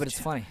Infamous. Yeah, but it's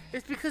funny.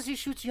 It's because he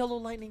shoots yellow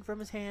lightning from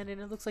his hand and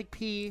it looks like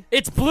pee.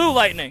 It's Blue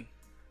Lightning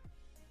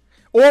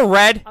Or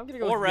red. I'm gonna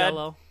go Or with red.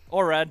 yellow.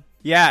 or Red.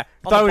 Yeah,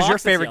 On thought the it was your box,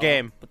 it's favorite yellow,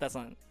 game. but that's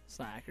not. It's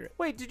not accurate.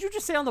 Wait, did you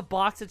just say on the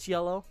box it's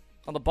yellow?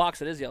 On the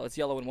box, it is yellow. It's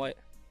yellow and white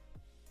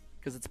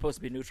because it's supposed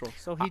to be neutral.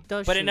 So he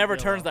does. But it shoot never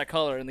yellow. turns that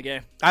color in the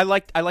game. I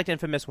liked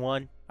Infamous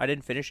 1. I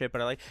didn't finish it, but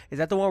I like. Is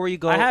that the one where you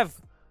go? I have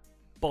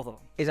both of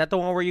them. Is that the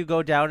one where you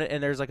go down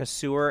and there's like a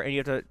sewer and you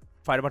have to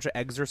fight a bunch of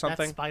eggs or That's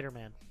something?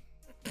 Spider-Man.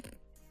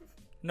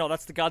 No,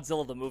 that's the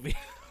Godzilla the movie.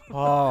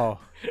 Oh,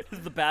 This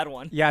is the bad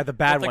one. yeah, the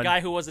bad With one. the guy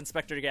who was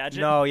Inspector Gadget.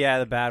 No, yeah,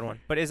 the bad one.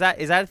 But is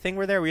that a thing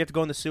where we have to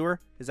go in the sewer?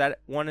 Is that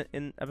one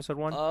in episode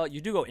 1?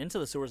 You do go into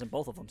the sewers in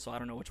both of them, so I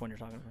don't know which one you're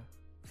talking about.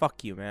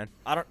 Fuck you, man.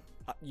 I don't.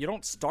 You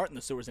don't start in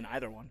the sewers in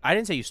either one. I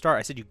didn't say you start.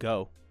 I said you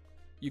go.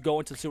 You go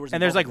into the sewers. And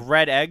in there's both like of them.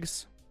 red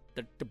eggs.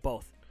 They're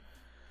both.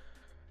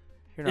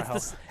 You're not It's the help.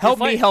 s- Help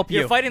you're me fight- help you.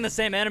 You're fighting the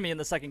same enemy in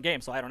the second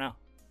game, so I don't know.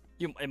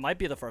 It might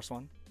be the first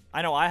one.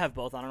 I know I have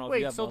both. I don't know if you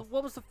Wait, have so both.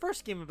 what was the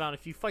first game about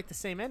if you fight the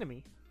same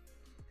enemy?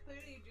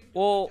 Clearly you do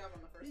Well- a good job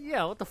on the first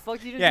Yeah, what the fuck?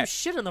 You didn't Yeah, do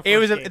shit in the first It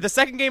was game. the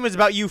second game was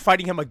about you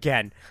fighting him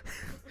again.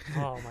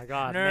 Oh my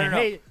god, No, man. no, no.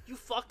 Hey, you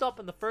fucked up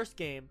in the first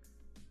game.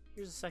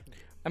 Here's the second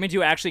game. I mean, do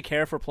you actually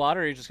care for plot,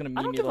 or are you just gonna I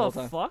meme don't me give the a whole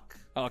time? fuck.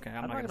 Oh, okay,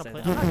 I'm not gonna say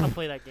play. that. I'm not gonna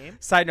play that game.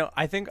 Side note: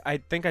 I think I I'll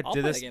did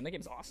play this. that game. That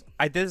game's awesome.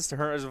 I did this to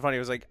her. It was funny. It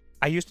was like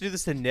I used to do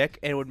this to Nick,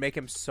 and it would make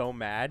him so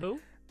mad. Who?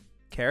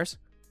 Cares?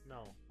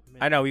 No.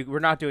 I know we're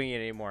not doing it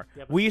anymore.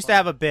 Yeah, but we it's used to fun.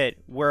 have a bit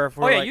where if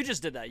Oh we're yeah, like, you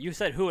just did that. You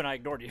said who, and I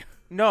ignored you.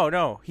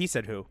 no, he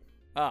said who.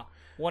 Oh,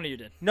 one of you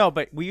did. No,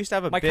 but we used to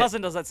have a My bit.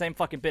 cousin does that same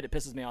fucking bit. It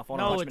pisses me off. I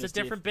wanna No, punch him it's in a his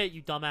teeth. different bit,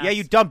 you dumbass. Yeah,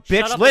 you dumb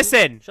Shut bitch. up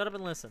Listen. Shut up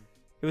and listen.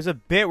 It was a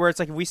bit where it's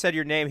like if we said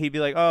your name, he'd be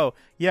like, "Oh,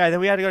 yeah." And then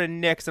we had to go to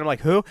Nick's, and I'm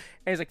like, "Who?"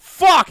 And he's like,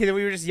 "Fuck!" And then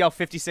we would just yell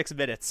 56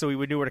 minutes, so we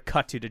would know where to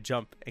cut to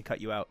jump and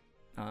cut you out.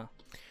 Uh-huh.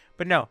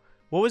 But no,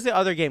 what was the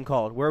other game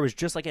called where it was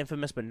just like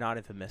Infamous but not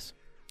Infamous?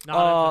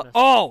 Not Infamous.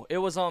 Oh, it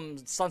was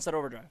Sunset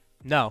Overdrive.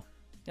 No,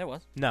 Yeah, it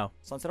was no,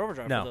 Sunset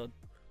Overdrive No.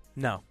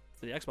 no,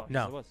 for the Xbox.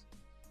 No. Yes, it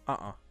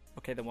was.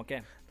 Okay, then what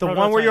game? The one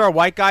Prototype. where you're a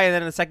white guy, and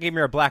then in the second game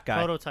you're a black guy.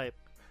 Prototype.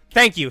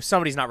 Thank you.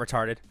 Somebody's not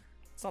retarded.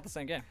 It's not the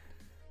same game.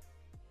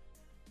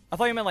 I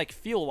thought you meant like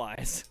feel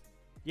wise.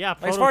 Yeah, Like,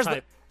 prototype. as far as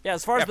the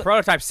as far Yeah, as the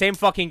Prototype, same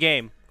fucking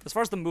game.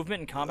 movement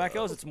and combat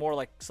goes, it's more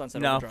like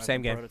Sunset No, Overdrive.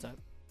 same than game. Prototype.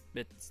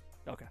 It's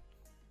okay.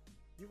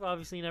 You've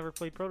obviously never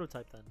played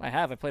Prototype then. I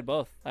have. I played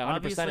both. I 100%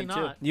 Obviously in two.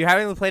 not. You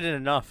haven't even played it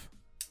enough.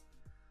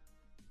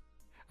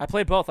 I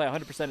played both. I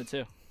 100% in two.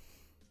 Yeah,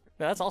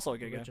 that's also a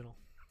good game. Original.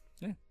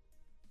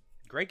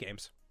 Great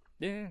games.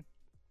 Yeah.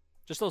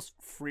 Just those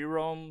free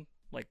roam,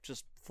 like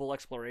just full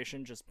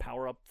exploration, just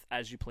power up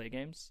as you play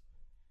games.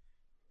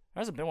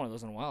 There hasn't been one of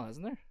those in a while,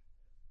 hasn't there?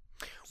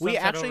 We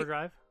Sunset actually-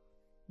 Overdrive.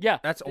 Yeah.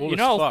 That's old You as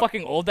know how fuck.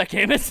 fucking old that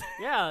game is?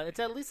 Yeah, it's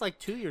at least like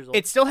 2 years old.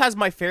 It still has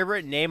my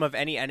favorite name of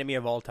any enemy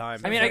of all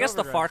time. I mean, I Sunset guess the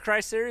Overdrive. Far Cry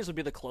series would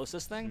be the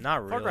closest thing. Not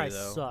Far really Cry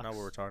though. sucks. Not what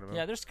we're talking about.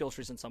 Yeah, there's skill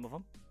trees in some of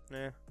them.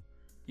 Yeah.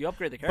 You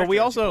upgrade the character. But we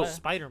as you also- play.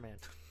 Spider-Man.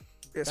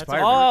 That's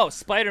Oh,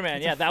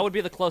 Spider-Man. Yeah, that would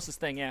be the closest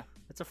thing. Yeah.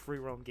 It's a free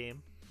roam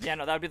game. Yeah,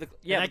 no, that would be the.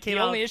 Yeah, that but came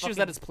the out only issue is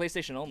that fucking- it's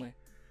PlayStation only.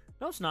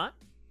 No, it's not.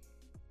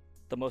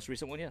 The most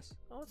recent one, yes.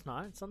 No, it's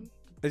not. It's on,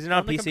 Is it not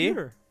on the PC?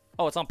 computer.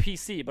 Oh, it's on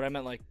PC, but I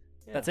meant like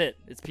Yeah. that's it.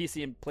 It's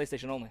PC and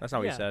PlayStation only. That's not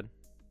what Yeah. you said.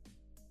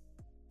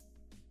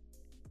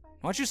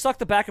 Why don't you suck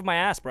the back of my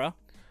ass, bro?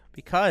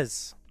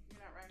 Because You're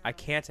not Ryan I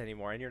Reynolds. can't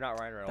anymore, and you're not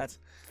Ryan Reynolds. That's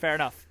fair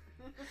enough.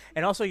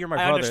 And also, you're my I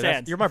brother.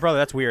 understand. You're my brother.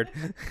 That's weird.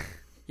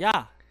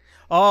 Yeah.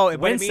 Oh,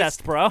 it means,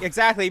 Wincest, bro.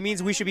 exactly. It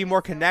means we should be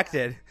more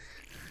connected.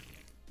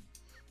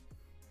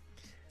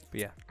 But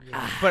yeah.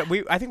 But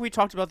I think we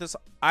talked about this.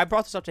 I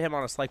brought this up to him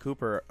on a Sly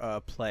Cooper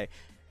play.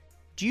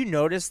 Do you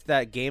notice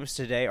that games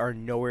today are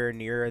nowhere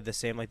near the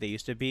same like they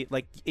used to be?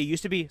 Like it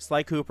used to be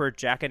Sly Cooper,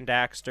 Jack and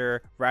Daxter,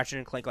 Ratchet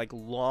and Clank, like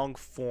long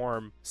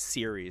form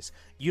series.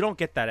 You don't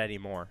get that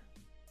anymore.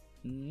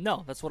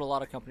 No, that's what a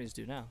lot of companies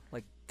do now.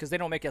 Like, because they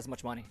don't make as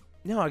much money.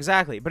 No,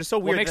 exactly. But it's so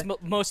What weird. makes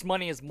that- most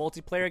money is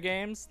multiplayer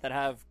games that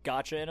have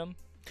gotcha in them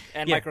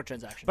and Yeah.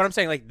 microtransactions. But I'm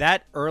saying like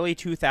that early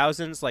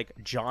 2000s like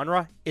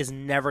genre is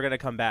never gonna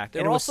come back. They're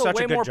and it was also such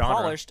way a good more genre.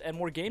 polished and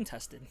more game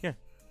tested. Yeah,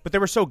 but they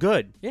were so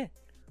good. Yeah.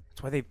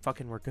 That's why they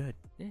fucking were good.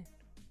 Yeah.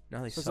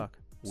 Now they So it's a- suck.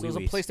 So it's a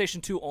Wee-wees.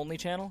 PlayStation 2 only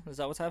channel? Is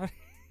that what's happening?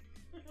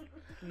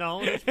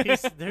 No, there's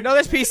PC. No,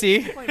 that's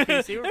PC. We're playing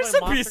PC. We're There's playing some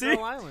Monster PC.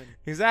 Girl Island.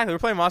 Exactly. We're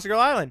playing Monster Girl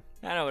Island,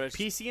 I know, but it's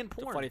PC and a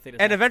porn. funny thing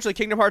to and say. eventually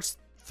Kingdom Hearts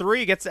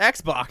 3 gets to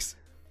Xbox.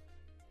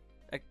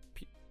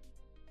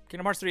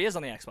 Kingdom Hearts 3 is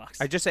on the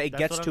Xbox. I just say it That's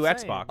gets what to I'm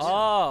saying. Xbox.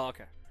 Oh,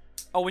 okay.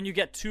 Oh, when you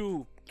get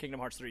to Kingdom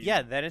Hearts 3.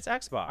 Yeah, then it's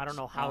Xbox. I don't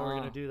know how we're Oh.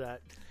 gonna do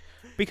that.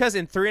 Because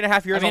in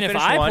 3.5 years I mean, I'll if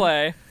finish I one.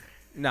 play,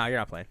 No, you're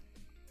not playing.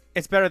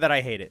 It's better that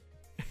I hate it.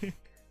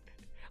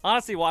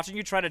 honestly, watching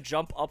you try to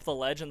jump up the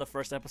ledge in the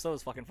first episode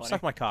was fucking funny.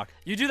 Suck my cock.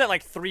 You do that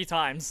like 3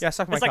 times. Yeah,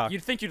 suck my it's like cock.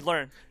 you'd think you'd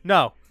learn.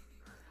 No.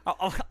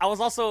 I was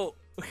also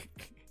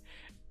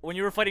when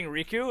you were fighting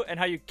Riku and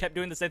how you kept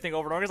doing the same thing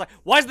over and over. I was like,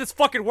 why is this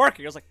fucking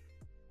working? I was like,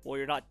 well,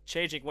 you're not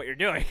changing what you're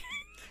doing.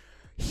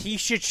 He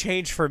should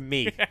change for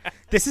me.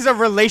 This is a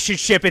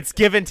relationship. It's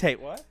give and take.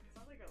 What?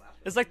 Sounds like you're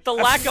laughing. It's like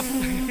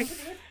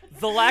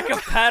the lack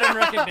of pattern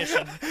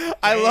recognition.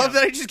 I love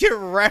that I just get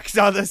wrecked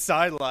on the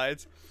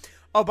sidelines.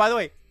 Oh, by the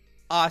way,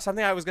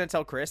 something I was going to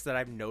tell Chris that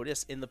I've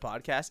noticed in the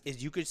podcast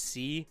is you could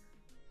see,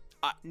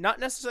 not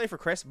necessarily for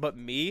Chris, but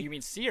me. You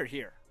mean see or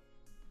hear?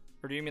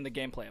 Or do you mean the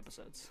gameplay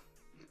episodes?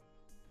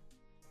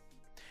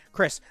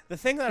 Chris, the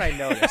thing that I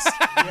noticed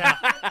Yeah.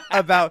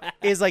 about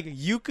is like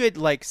you could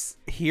like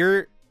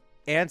hear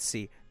and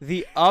see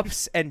the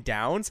ups and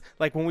downs.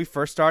 Like when we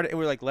first started and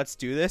we were like, let's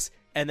do this.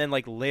 and then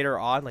like later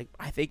on, like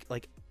I think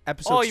like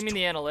episode. Oh, you mean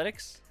the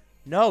analytics?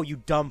 No, you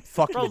dumb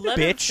fucking Bro, let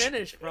him bitch.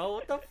 finish, bro.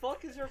 What the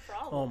fuck is your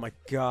problem? Oh my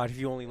god, if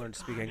you only learned to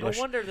speak English.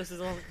 No wonder this is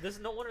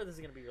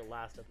gonna be your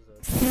last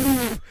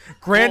episode.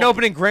 Grand Whoa.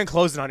 opening, grand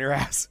closing on your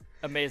ass.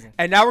 Amazing.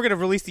 And now we're gonna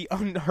release the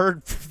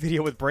unheard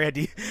video with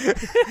Brandy.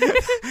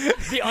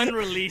 The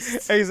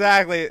unreleased.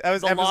 Exactly. That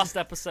was The episode, lost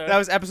episode. That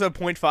was episode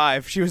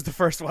 0.5. She was the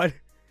first one.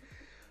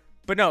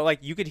 But no, like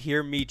you could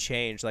hear me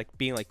change, like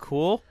being like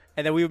cool,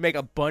 and then we would make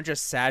a bunch of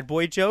sad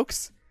boy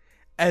jokes,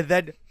 and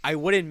then I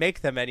wouldn't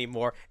make them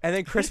anymore. And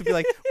then Chris would be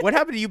like, "What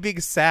happened to you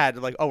being sad?"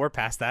 I'm like, "Oh, we're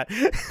past that."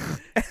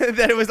 And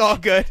then it was all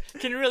good.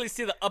 Can you really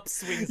see the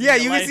upswings? Yeah,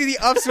 in you your can see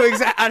life? the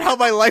upswings on how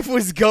my life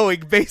was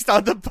going based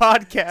on the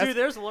podcast. Dude,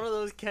 there's one of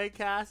those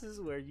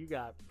kegcasts where you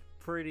got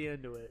pretty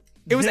into it.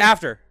 It was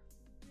after.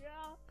 Yeah.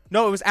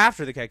 No, it was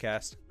after the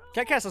Catcast.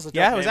 Catcast is a dope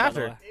Yeah, it was name, by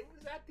after. the way. It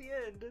was at the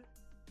end.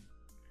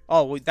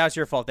 Oh, well, that's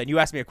your fault then. You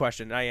asked me a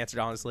question, and I answered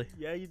honestly.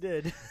 Yeah, you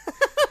did.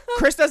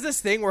 Chris does this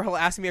thing where he'll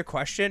ask me a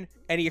question,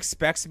 and he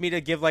expects me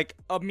to give like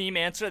A meme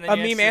answer. And then a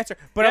you meme answer.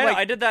 But Yeah, I'm no, like,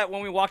 I did that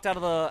when we walked out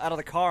of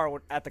the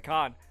car at the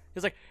con. He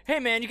was like, "Hey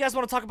man, you guys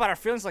want to talk about our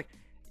feelings?" Like,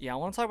 yeah, I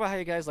want to talk about how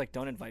you guys like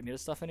don't invite me to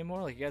stuff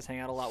anymore. Like, you guys hang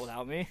out a lot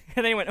without me.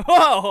 And then he went,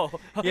 "Whoa,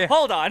 Yeah.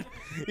 hold on."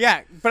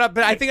 yeah, but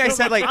I think I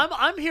said like,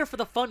 I'm here for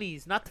the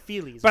funnies, not the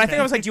feelies. but I okay? think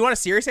I was like, "Do you want a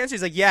serious answer?"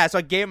 He's like, "Yeah." So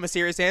I gave him a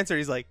serious answer.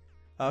 He's like,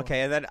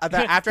 "Okay." And then after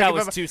That I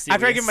was give too him,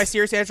 after I give him serious. my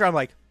serious answer, I'm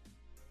like,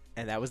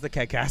 and that was the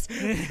Catcast.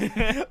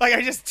 Like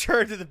I just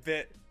turned to the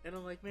bit. And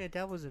I'm like, man,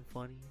 that wasn't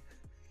funny.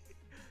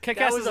 Catcast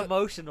That is was a-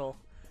 emotional.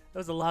 That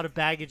was a lot of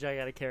baggage I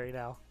gotta carry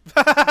now.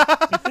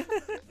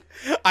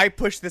 I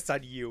pushed this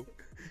on you.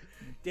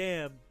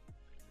 Damn.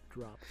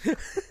 Drop.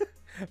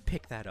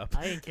 Pick that up.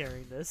 I ain't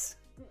carrying this.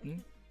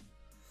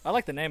 I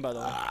like the name, by the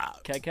way.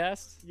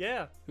 Catcast.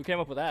 Yeah. Who came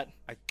up with that?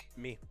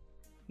 Me.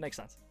 Makes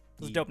sense.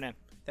 It's a Ye- dope name.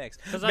 Thanks.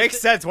 'Cause I Makes thi-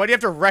 sense. Why do you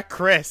have to wreck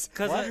Chris?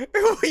 Cause I,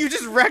 You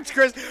just wrecked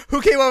Chris.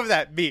 Who came up with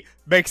that? Me.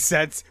 Makes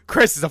sense.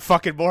 Chris is a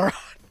fucking moron.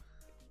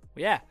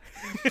 Yeah.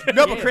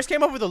 No, but Chris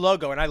came up with the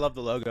logo, and I love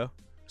the logo.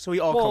 So we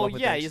all come Well, up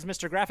with yeah, things. he's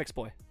Mr. Graphics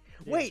Boy.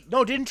 Wait,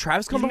 no, didn't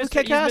Travis come He's up with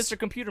Mr. Kedcast? He's Mr.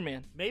 Computer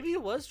Man. maybe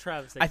it was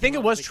Travis. I think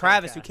it was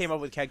Travis who came up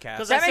with Kedcast.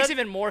 'Cause That I makes said-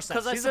 even more sense.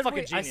 Because He's a fucking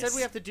I genius. said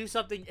we have to do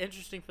something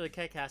interesting for the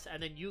kegcast,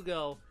 and then you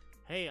go,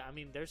 "Hey, I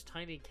mean, there's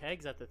tiny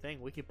kegs at the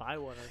thing. We could buy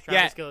one." And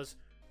Travis goes,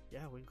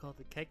 "Yeah, we can call it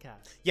the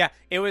kegcast." Yeah,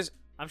 it was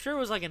I'm sure it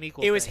was like an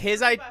equal. it was thing. his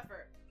Group idea.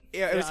 effort.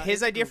 Yeah, it was Yeah,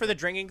 his it's idea for the grouping.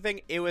 drinking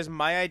thing. It was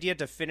my idea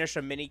to finish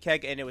a mini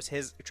keg, and it was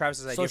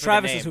Travis's idea. So for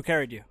Travis the is name. who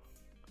carried you.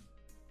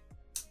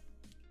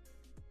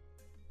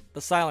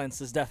 The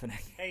silence is deafening.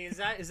 Hey, is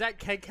that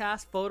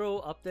kegcast photo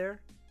up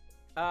there?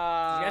 Did you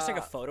guys take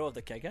a photo of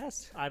the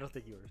Kegcast? I don't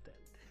think you understand.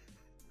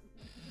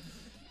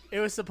 It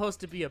was supposed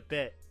to be a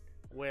bit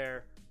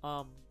where,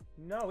 No,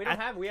 we don't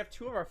have. We have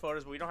two of our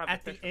photos, but we don't have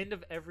at the end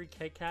of every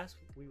kegcast,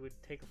 we would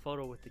take a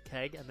photo with the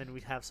keg, and then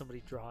we'd have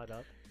somebody draw it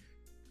up.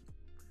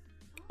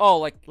 Oh,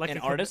 like Like an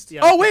a commi- artist?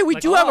 yeah, Oh like wait, a- we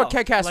like do a- have a oh,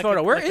 Kedcast like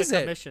photo. a, Where like is a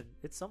it? commission.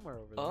 It's somewhere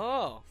over there.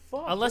 Oh.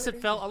 Unless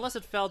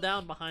it fell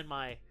down behind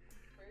my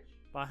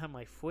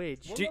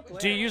fridge.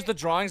 Do you use the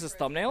drawings as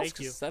thumbnails? Thank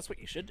you. 'Cause that's what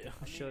you should do.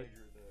 I should.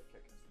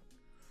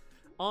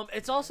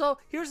 It's also,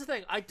 here's the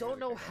thing. I don't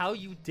know how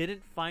you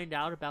didn't find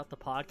out about the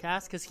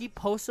podcast, because he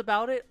posts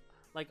about it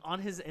like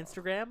on his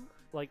Instagram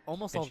like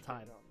almost all the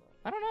time.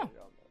 I don't know.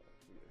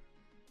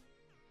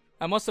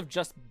 I must have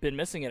just been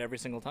missing it every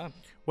single time.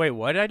 Wait,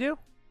 what did I do?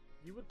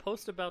 You would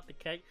post about the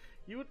keg.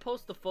 You would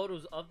post the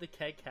photos of the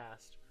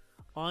kegcast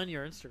on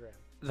your Instagram.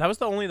 That was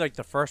the only like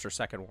the first or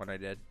second one I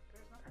did.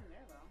 There's nothing there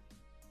though.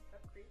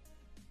 That's creepy.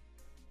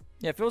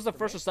 Yeah, if it was the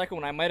first or second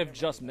one, I might have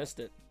just missed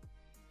it.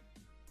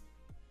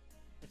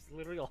 It's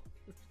literally all.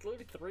 It's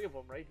literally 3 of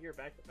them right here,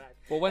 back to back.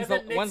 Well, when's And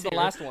then the when's Nick's the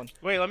here. last one?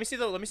 Wait, let me see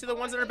the ones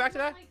that are back to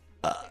back. Picture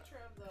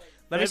of the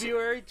Let me see.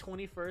 February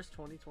 21st,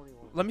 2021.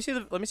 Let me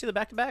see the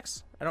back to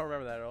backs. I don't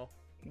remember that at all.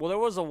 Well, there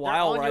was a They're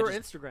while on where your I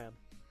just, Instagram.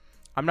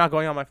 I'm not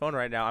going on my phone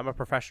right now. I'm a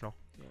professional.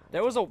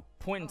 there was a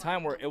point in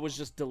time where it was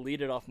just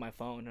deleted off my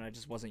phone and I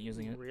just wasn't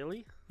using it.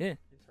 Really? Yeah.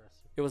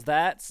 Interesting. It was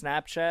that,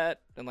 Snapchat,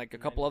 and like a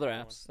couple other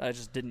apps that I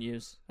just didn't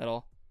use at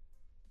all.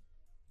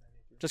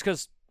 Just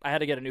because I had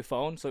to get a new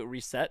phone, so it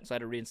reset, so I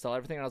had to reinstall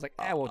everything, and I was like,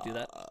 I won't do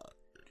that.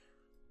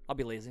 I'll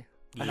be lazy.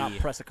 And not Yeah.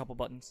 press a couple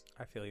buttons.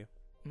 I feel you.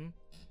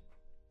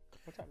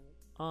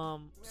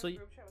 So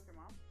group chat with your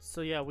mom.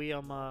 so yeah,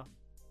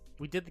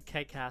 we did the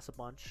kegcast a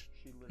bunch.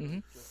 hmm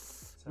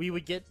We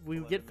would get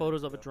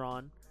photos of it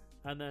drawn,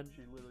 and then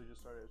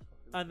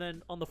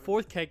on the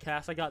 4th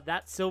kegcast, I got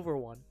that silver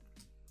one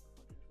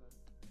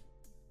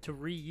to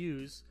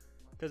reuse,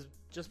 because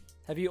just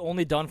Have you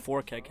only done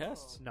 4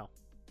 Kegcasts? no.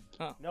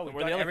 Oh, No, we've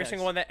where are done the other every kegs?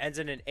 single one that ends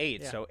in an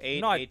 8. Yeah. So 8,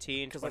 No,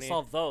 18, Because I 20.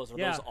 saw those. Are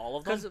Yeah, those all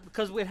of them?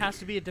 because it has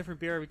to be a different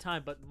beer every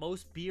time, but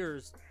most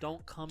beers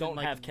don't come Don't in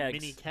like have kegs.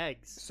 mini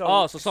kegs.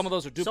 So some of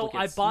those are So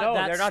duplicates. I bought No,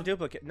 that. they're not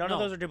duplicate. None of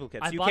no. those are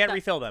duplicates. I You bought can't that-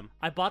 refill them.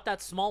 I bought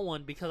that small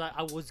one because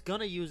I was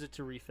gonna use it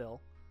to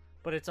refill,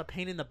 but it's a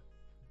pain in the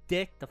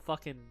dick to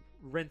fucking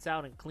rinse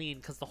out and clean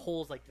because the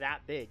hole's like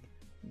that big.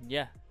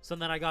 Yeah. So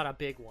then I got a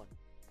big one.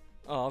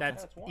 Oh, okay.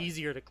 That's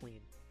easier to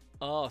clean.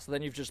 Oh, so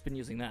then you've just been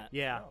using that.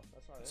 Yeah.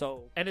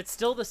 So, And it's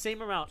still the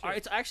same amount.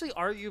 It's actually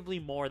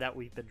arguably more that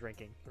we've been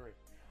drinking.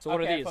 so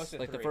what Okay, I are these? posted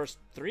Like the 3. first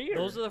 3? Or?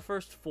 Those are the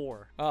first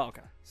 4. Oh,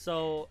 okay.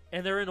 So,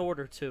 and they're in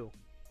order too,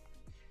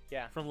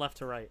 Yeah. from left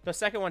to right. The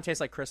second one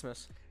tastes like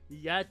Christmas.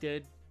 Yeah, it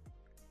did.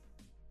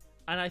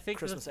 And I think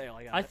Christmas ale.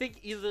 I got I it. think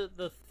either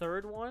the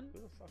third one,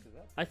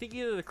 I think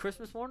either the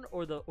Christmas one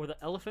or the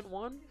elephant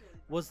one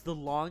was the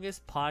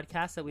longest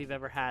podcast that we've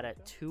ever had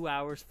at 2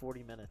 hours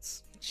 40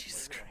 minutes.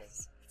 Jesus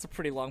Christ. It's a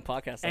pretty long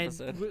podcast And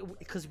episode.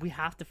 because we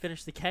have to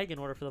finish the keg in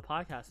order for the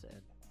podcast to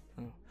end.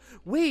 Oh.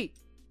 Wait,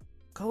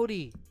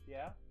 Cody,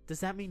 Yeah.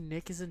 does that mean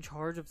Nick is in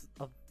charge of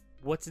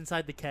what's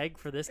inside the keg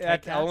for this It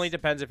keg only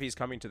depends if he's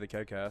coming to the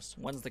Kegcast.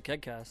 When's the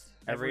Kegcast?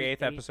 Every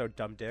eighth eight- episode,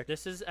 dumb dick.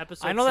 This is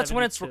episode. I know that's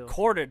when it's 72.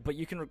 recorded, but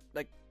you can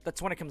like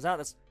that's when it comes out.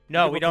 That's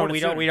No, you we can don't. record We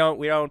it don't. sooner.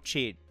 We don't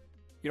cheat.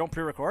 You don't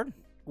pre-record?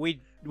 We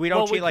don't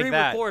Well, cheat we like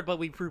that. pre-record, but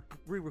we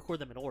pre-record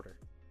them in order.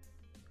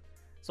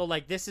 So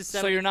like this is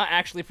So you're not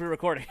actually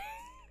pre-recording.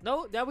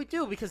 no, that we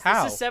do because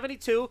How? this is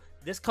 72.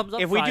 This comes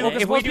up If we do, Friday.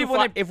 if we most do, people,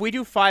 when if we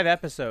do 5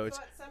 episodes,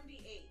 So at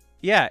 78.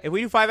 yeah, if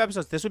we do 5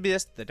 episodes, this would be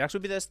this. The next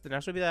would be this. The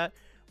next would be that.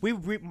 We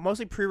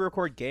mostly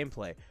pre-record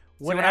gameplay.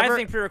 So when I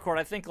think pre-record,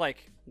 I think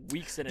like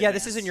weeks in advance. yeah,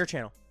 this isn't your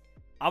channel.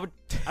 I'm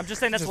just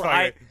saying that's Just what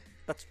fucking-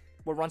 that's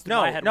what runs through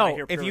my No, head when I no.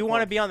 hear If you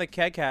want to pre-record. be on the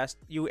Kegcast,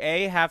 you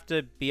have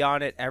to be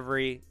on it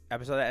every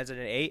episode that ends in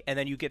an 8, and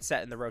then you get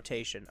set in the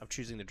rotation of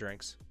choosing the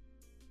drinks.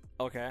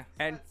 Okay.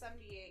 And So at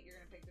 78, you're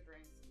gonna pick the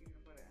drinks. You're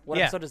gonna put it in. What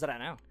Yeah. episode is that at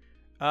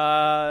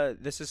now?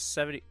 this is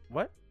 70.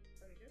 What?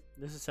 72.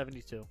 This is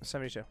 72.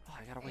 72. Oh,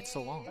 I gotta wait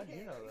so long. You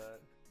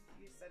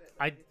said it.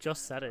 I like you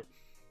just said it.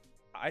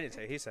 I didn't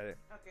say. He said it.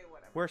 did. Okay,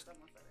 whatever. Where's-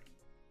 Someone said it.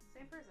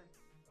 Same person.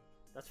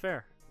 That's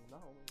fair.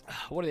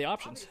 What are the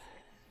options?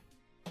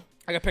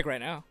 I gotta pick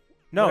right now.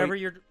 No, whatever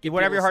your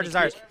whatever your heart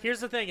desires. Here's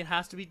the thing: it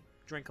has to be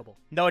drinkable.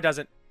 No, it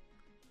doesn't.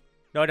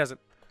 No, it doesn't.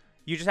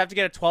 You just have to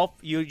get a 12.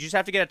 You just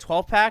have to get a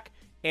 12 pack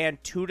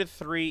and 2 to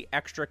 3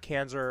 extra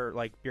cans or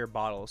like beer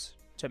bottles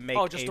to make.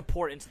 Oh, just a, to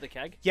pour it into the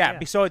keg. yeah.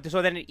 Yeah. So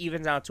then it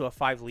evens out to a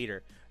 5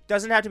 liter.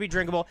 Doesn't have to be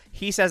drinkable.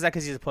 He says that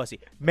because he's a pussy.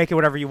 Make it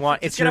whatever you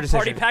want. It's Just your get a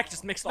party decision. pack.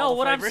 Just mix all No, the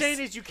what I'm flavors. saying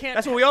is you can't.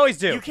 That's what we always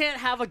do. You can't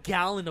have a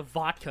gallon of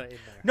vodka in there.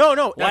 No,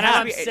 no. That's it has what to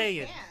I'm be,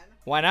 saying. Man.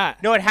 Why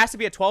not? No, it has to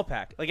be a 12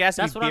 pack. Like it has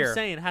to That's be what beer. I'm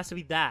saying. It has to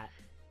be that.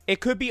 It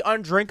could be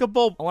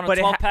undrinkable, I want a but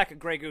 12 pack of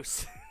Grey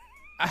Goose.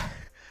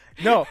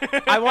 no.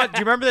 I want. Do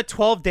you remember the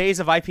 12 days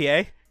of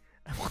IPA?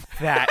 I want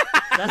that.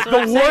 That's what The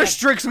I'm worst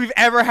saying. drinks we've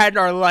ever had in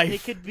our It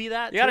life. could be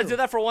that. You gotta too. do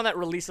that for one that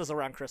releases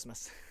around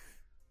Christmas.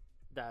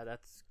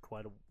 That's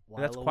quite a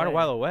while. That's quite a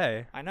while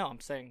away. I know. I'm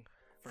saying.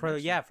 For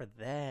next yeah, for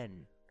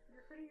then.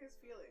 You're hurting his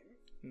feelings.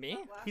 Me?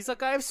 He's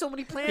like, I have so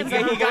many plans. He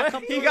I don't got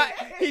come he through." got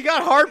he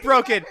got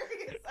heartbroken.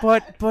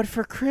 But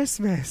for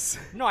Christmas.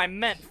 No, I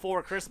meant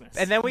for Christmas.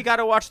 And then we got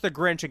to watch The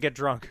Grinch and get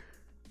drunk.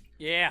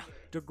 yeah.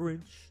 The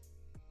Grinch.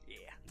 Yeah.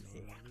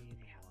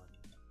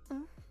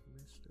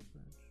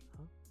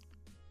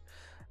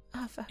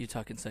 You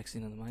talking sexy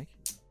into the mic?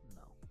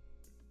 No,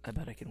 I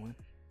bet I can win.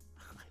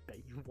 I bet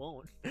you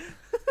won't. Oh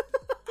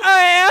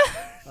yeah.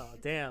 Oh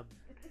damn,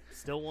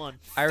 still won.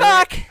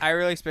 Fuck! I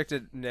really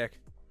expected Nick.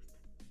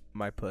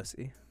 My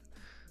pussy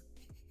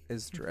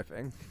is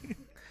dripping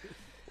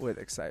with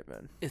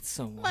excitement. It's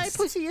so moist.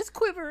 pussy is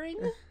quivering.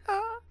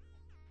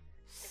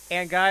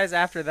 And guys,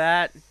 after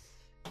that,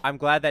 I'm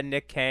glad that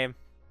Nick came.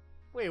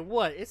 Wait,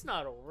 what? It's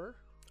not over.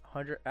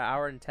 100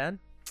 hour and 10.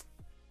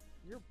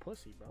 You're a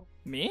pussy, bro.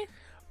 Me?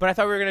 But I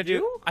thought we were gonna do.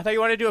 You? I thought you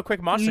wanted to do a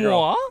quick Monster Girl.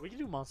 Moi? We can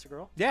do Monster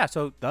Girl. Yeah.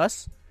 So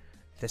thus,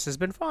 this has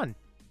been fun.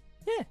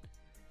 Yeah.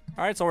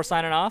 All right, so we're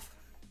signing off.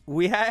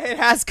 It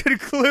has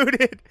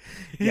concluded.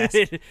 Yes.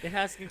 It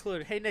has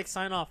concluded. Hey Nick,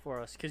 sign off for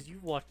us because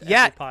you've watched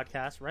Yeah. every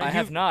podcast, right? I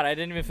have not. I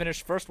didn't even finish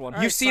the first one. All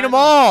right, You've seen sign them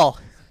off. all.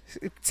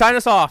 Sign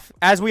us off,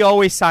 as we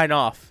always sign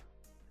off.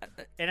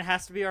 And it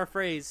has to be our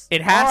phrase.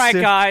 It has All right,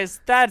 to.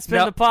 guys, that's been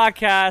Nope. the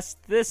podcast.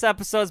 This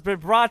episode's been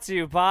brought to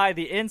you by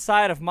the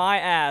inside of my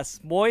ass,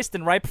 moist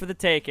and ripe for the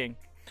taking.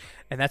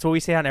 And that's what we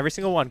say on every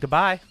single one.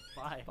 Goodbye.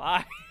 Bye.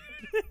 Bye.